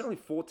 It's only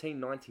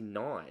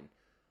 $14.99.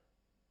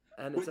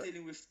 And we're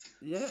dealing with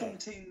yeah.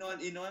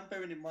 $14.99,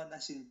 bearing in mind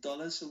that's in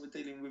dollars, so we're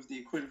dealing with the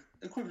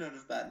equivalent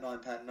of about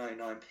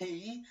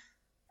 £9.99p,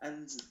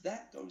 and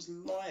that goes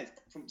live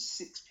from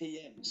 6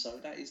 p.m. So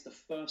that is the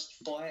first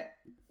fight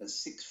at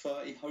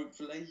 6:30,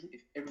 hopefully,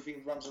 if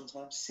everything runs on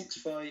time.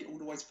 6:30 all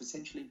the way to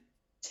potentially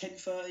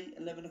 10:30,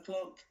 11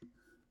 o'clock.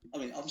 I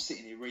mean, I'm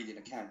sitting here reading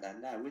a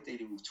countdown now. We're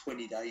dealing with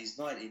 20 days,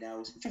 19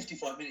 hours,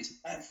 55 minutes,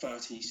 and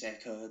 30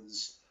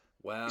 seconds.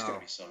 Wow. It's going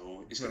to be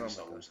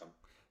so awesome.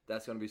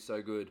 That's going to be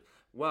so good.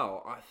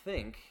 Well, I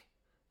think,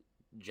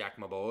 Jack,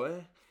 my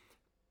boy,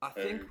 I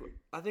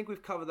think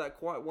we've covered that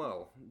quite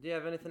well. Do you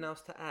have anything else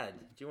to add?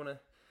 Do you want a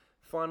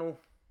final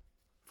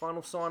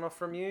sign off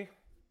from you?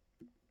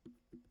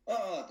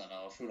 Oh, I don't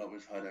know. I feel like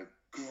we've heard a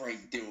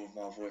great deal of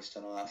my voice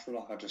tonight. I feel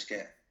like I just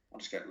get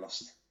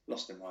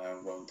lost in my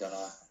own world, don't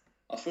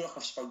I feel like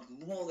I've spoken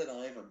more than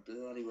I ever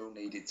bloody well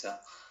needed to.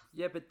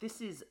 Yeah, but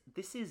this is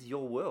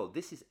your world.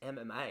 This is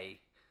MMA.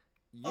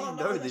 You know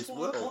that's this why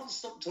world. I can't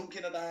stop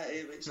talking about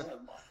it. It's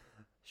like, my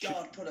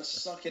God, put a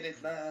suck in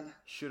it, man.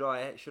 Should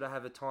I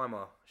have a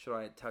timer? Should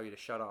I tell you to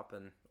shut up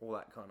and all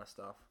that kind of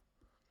stuff?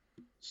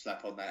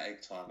 Slap on that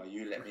egg timer.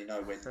 You let me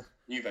know when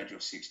you've had your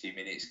 60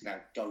 minutes.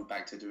 Now go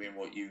back to doing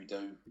what you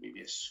do with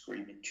your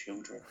screaming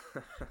children.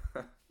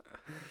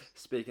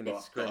 Speaking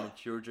of screaming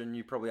children,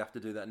 you probably have to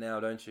do that now,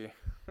 don't you?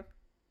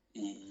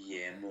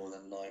 Yeah, more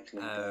than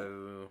likely.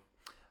 Oh.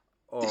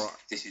 All right.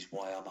 This is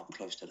why I'm up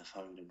close to the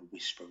phone and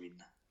whispering.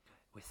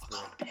 I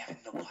can't be having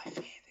the wife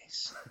hear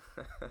this.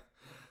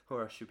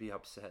 Or I should be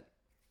upset.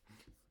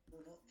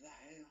 Well, not that.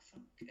 I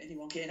think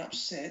anyone getting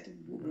upset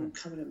will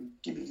come in and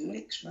give me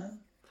licks, man.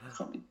 I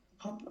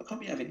can't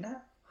be having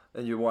that.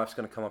 And your wife's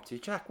going to come up to you,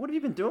 Jack, what have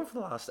you been doing for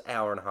the last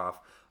hour and a half?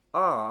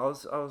 I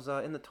was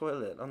in the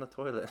toilet, on the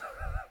toilet.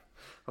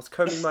 I was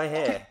combing my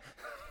hair.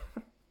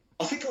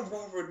 I think I'd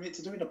rather admit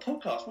to doing a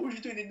podcast. What was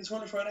you doing in the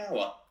toilet for an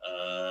hour?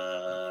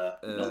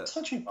 Not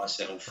touching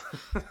myself.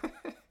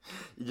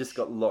 You just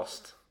got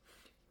lost.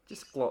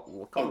 Got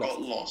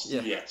lost.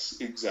 Yeah. Yes,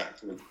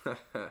 exactly.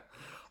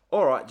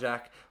 All right,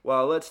 Jack.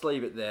 Well, let's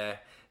leave it there.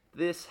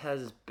 This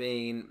has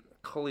been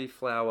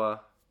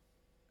cauliflower.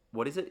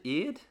 What is it?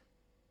 Eared?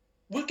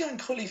 We're going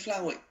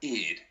cauliflower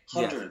eared.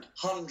 100.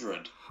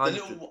 The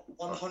little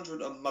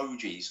 100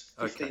 emojis.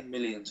 15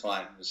 million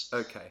times.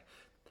 Okay.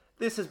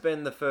 This has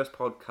been the first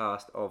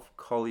podcast of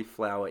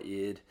Cauliflower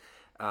Eared.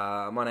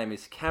 My name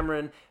is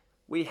Cameron.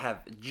 We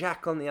have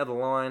Jack on the other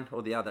line,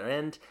 or the other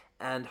end,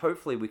 and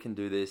hopefully we can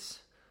do this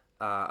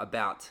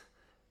about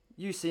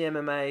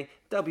UCMMA,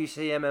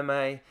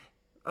 WCMMA,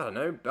 I don't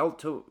know,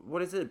 Bellator,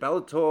 what is it?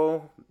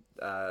 Bellator,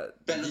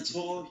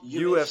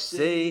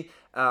 UFC.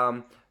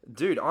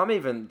 Dude, I'm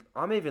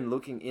even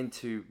looking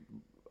into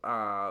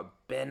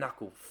bare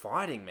knuckle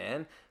fighting,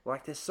 man.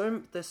 Like there's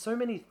so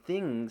many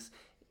things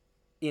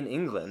in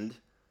England,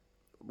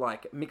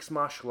 like mixed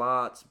martial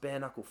arts, bare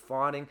knuckle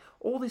fighting,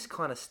 all this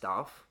kind of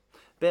stuff.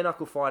 Bare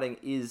knuckle fighting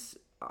is,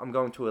 I'm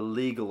going to a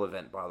legal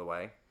event, by the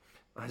way.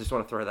 I just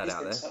want to throw that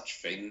out there. Such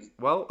thing?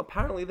 Well,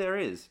 apparently there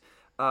is.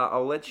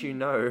 I'll let you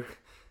know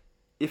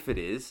if it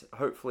is.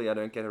 Hopefully I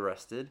don't get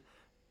arrested.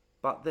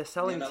 But they're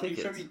selling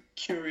tickets. I'm very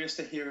curious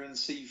to hear and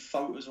see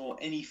photos or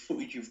any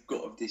footage you've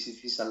got of this,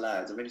 if it's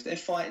allowed. I mean, if they're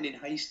fighting in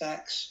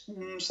haystacks,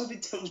 something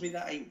tells me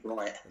that ain't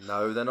right.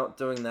 No, they're not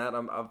doing that.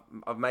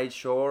 I've made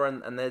sure,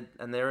 and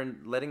they're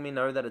letting me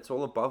know that it's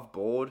all above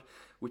board,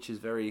 which is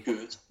very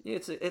good. Yeah,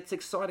 it's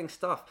exciting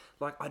stuff.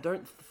 Like I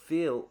don't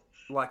feel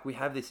like we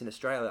have this in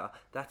Australia.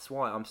 That's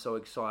why I'm so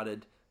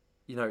excited,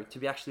 to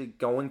be actually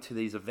going to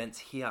these events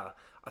here.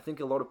 I think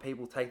a lot of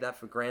people take that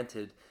for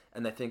granted,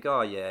 and they think,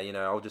 oh yeah,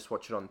 I'll just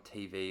watch it on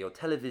TV or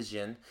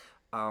television.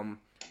 But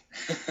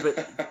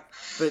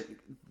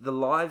the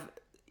live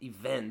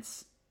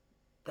events,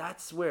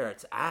 that's where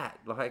it's at.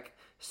 Like,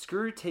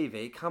 screw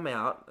TV, come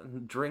out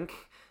and drink,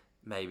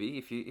 maybe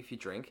if you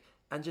drink,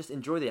 and just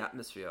enjoy the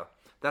atmosphere.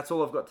 That's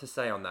all I've got to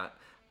say on that.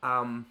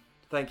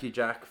 Thank you,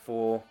 Jack,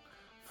 for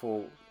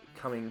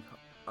coming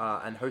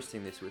and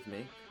hosting this with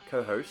me,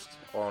 co-host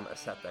on a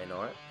Saturday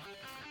night.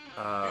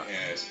 Yeah,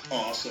 it's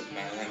awesome,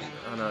 man.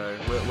 I know,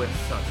 we're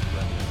such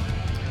friends.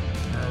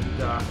 And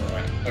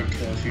right, no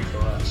curfew for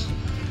us.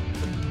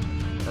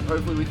 And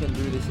hopefully we can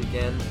do this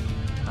again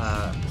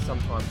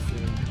sometime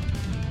soon.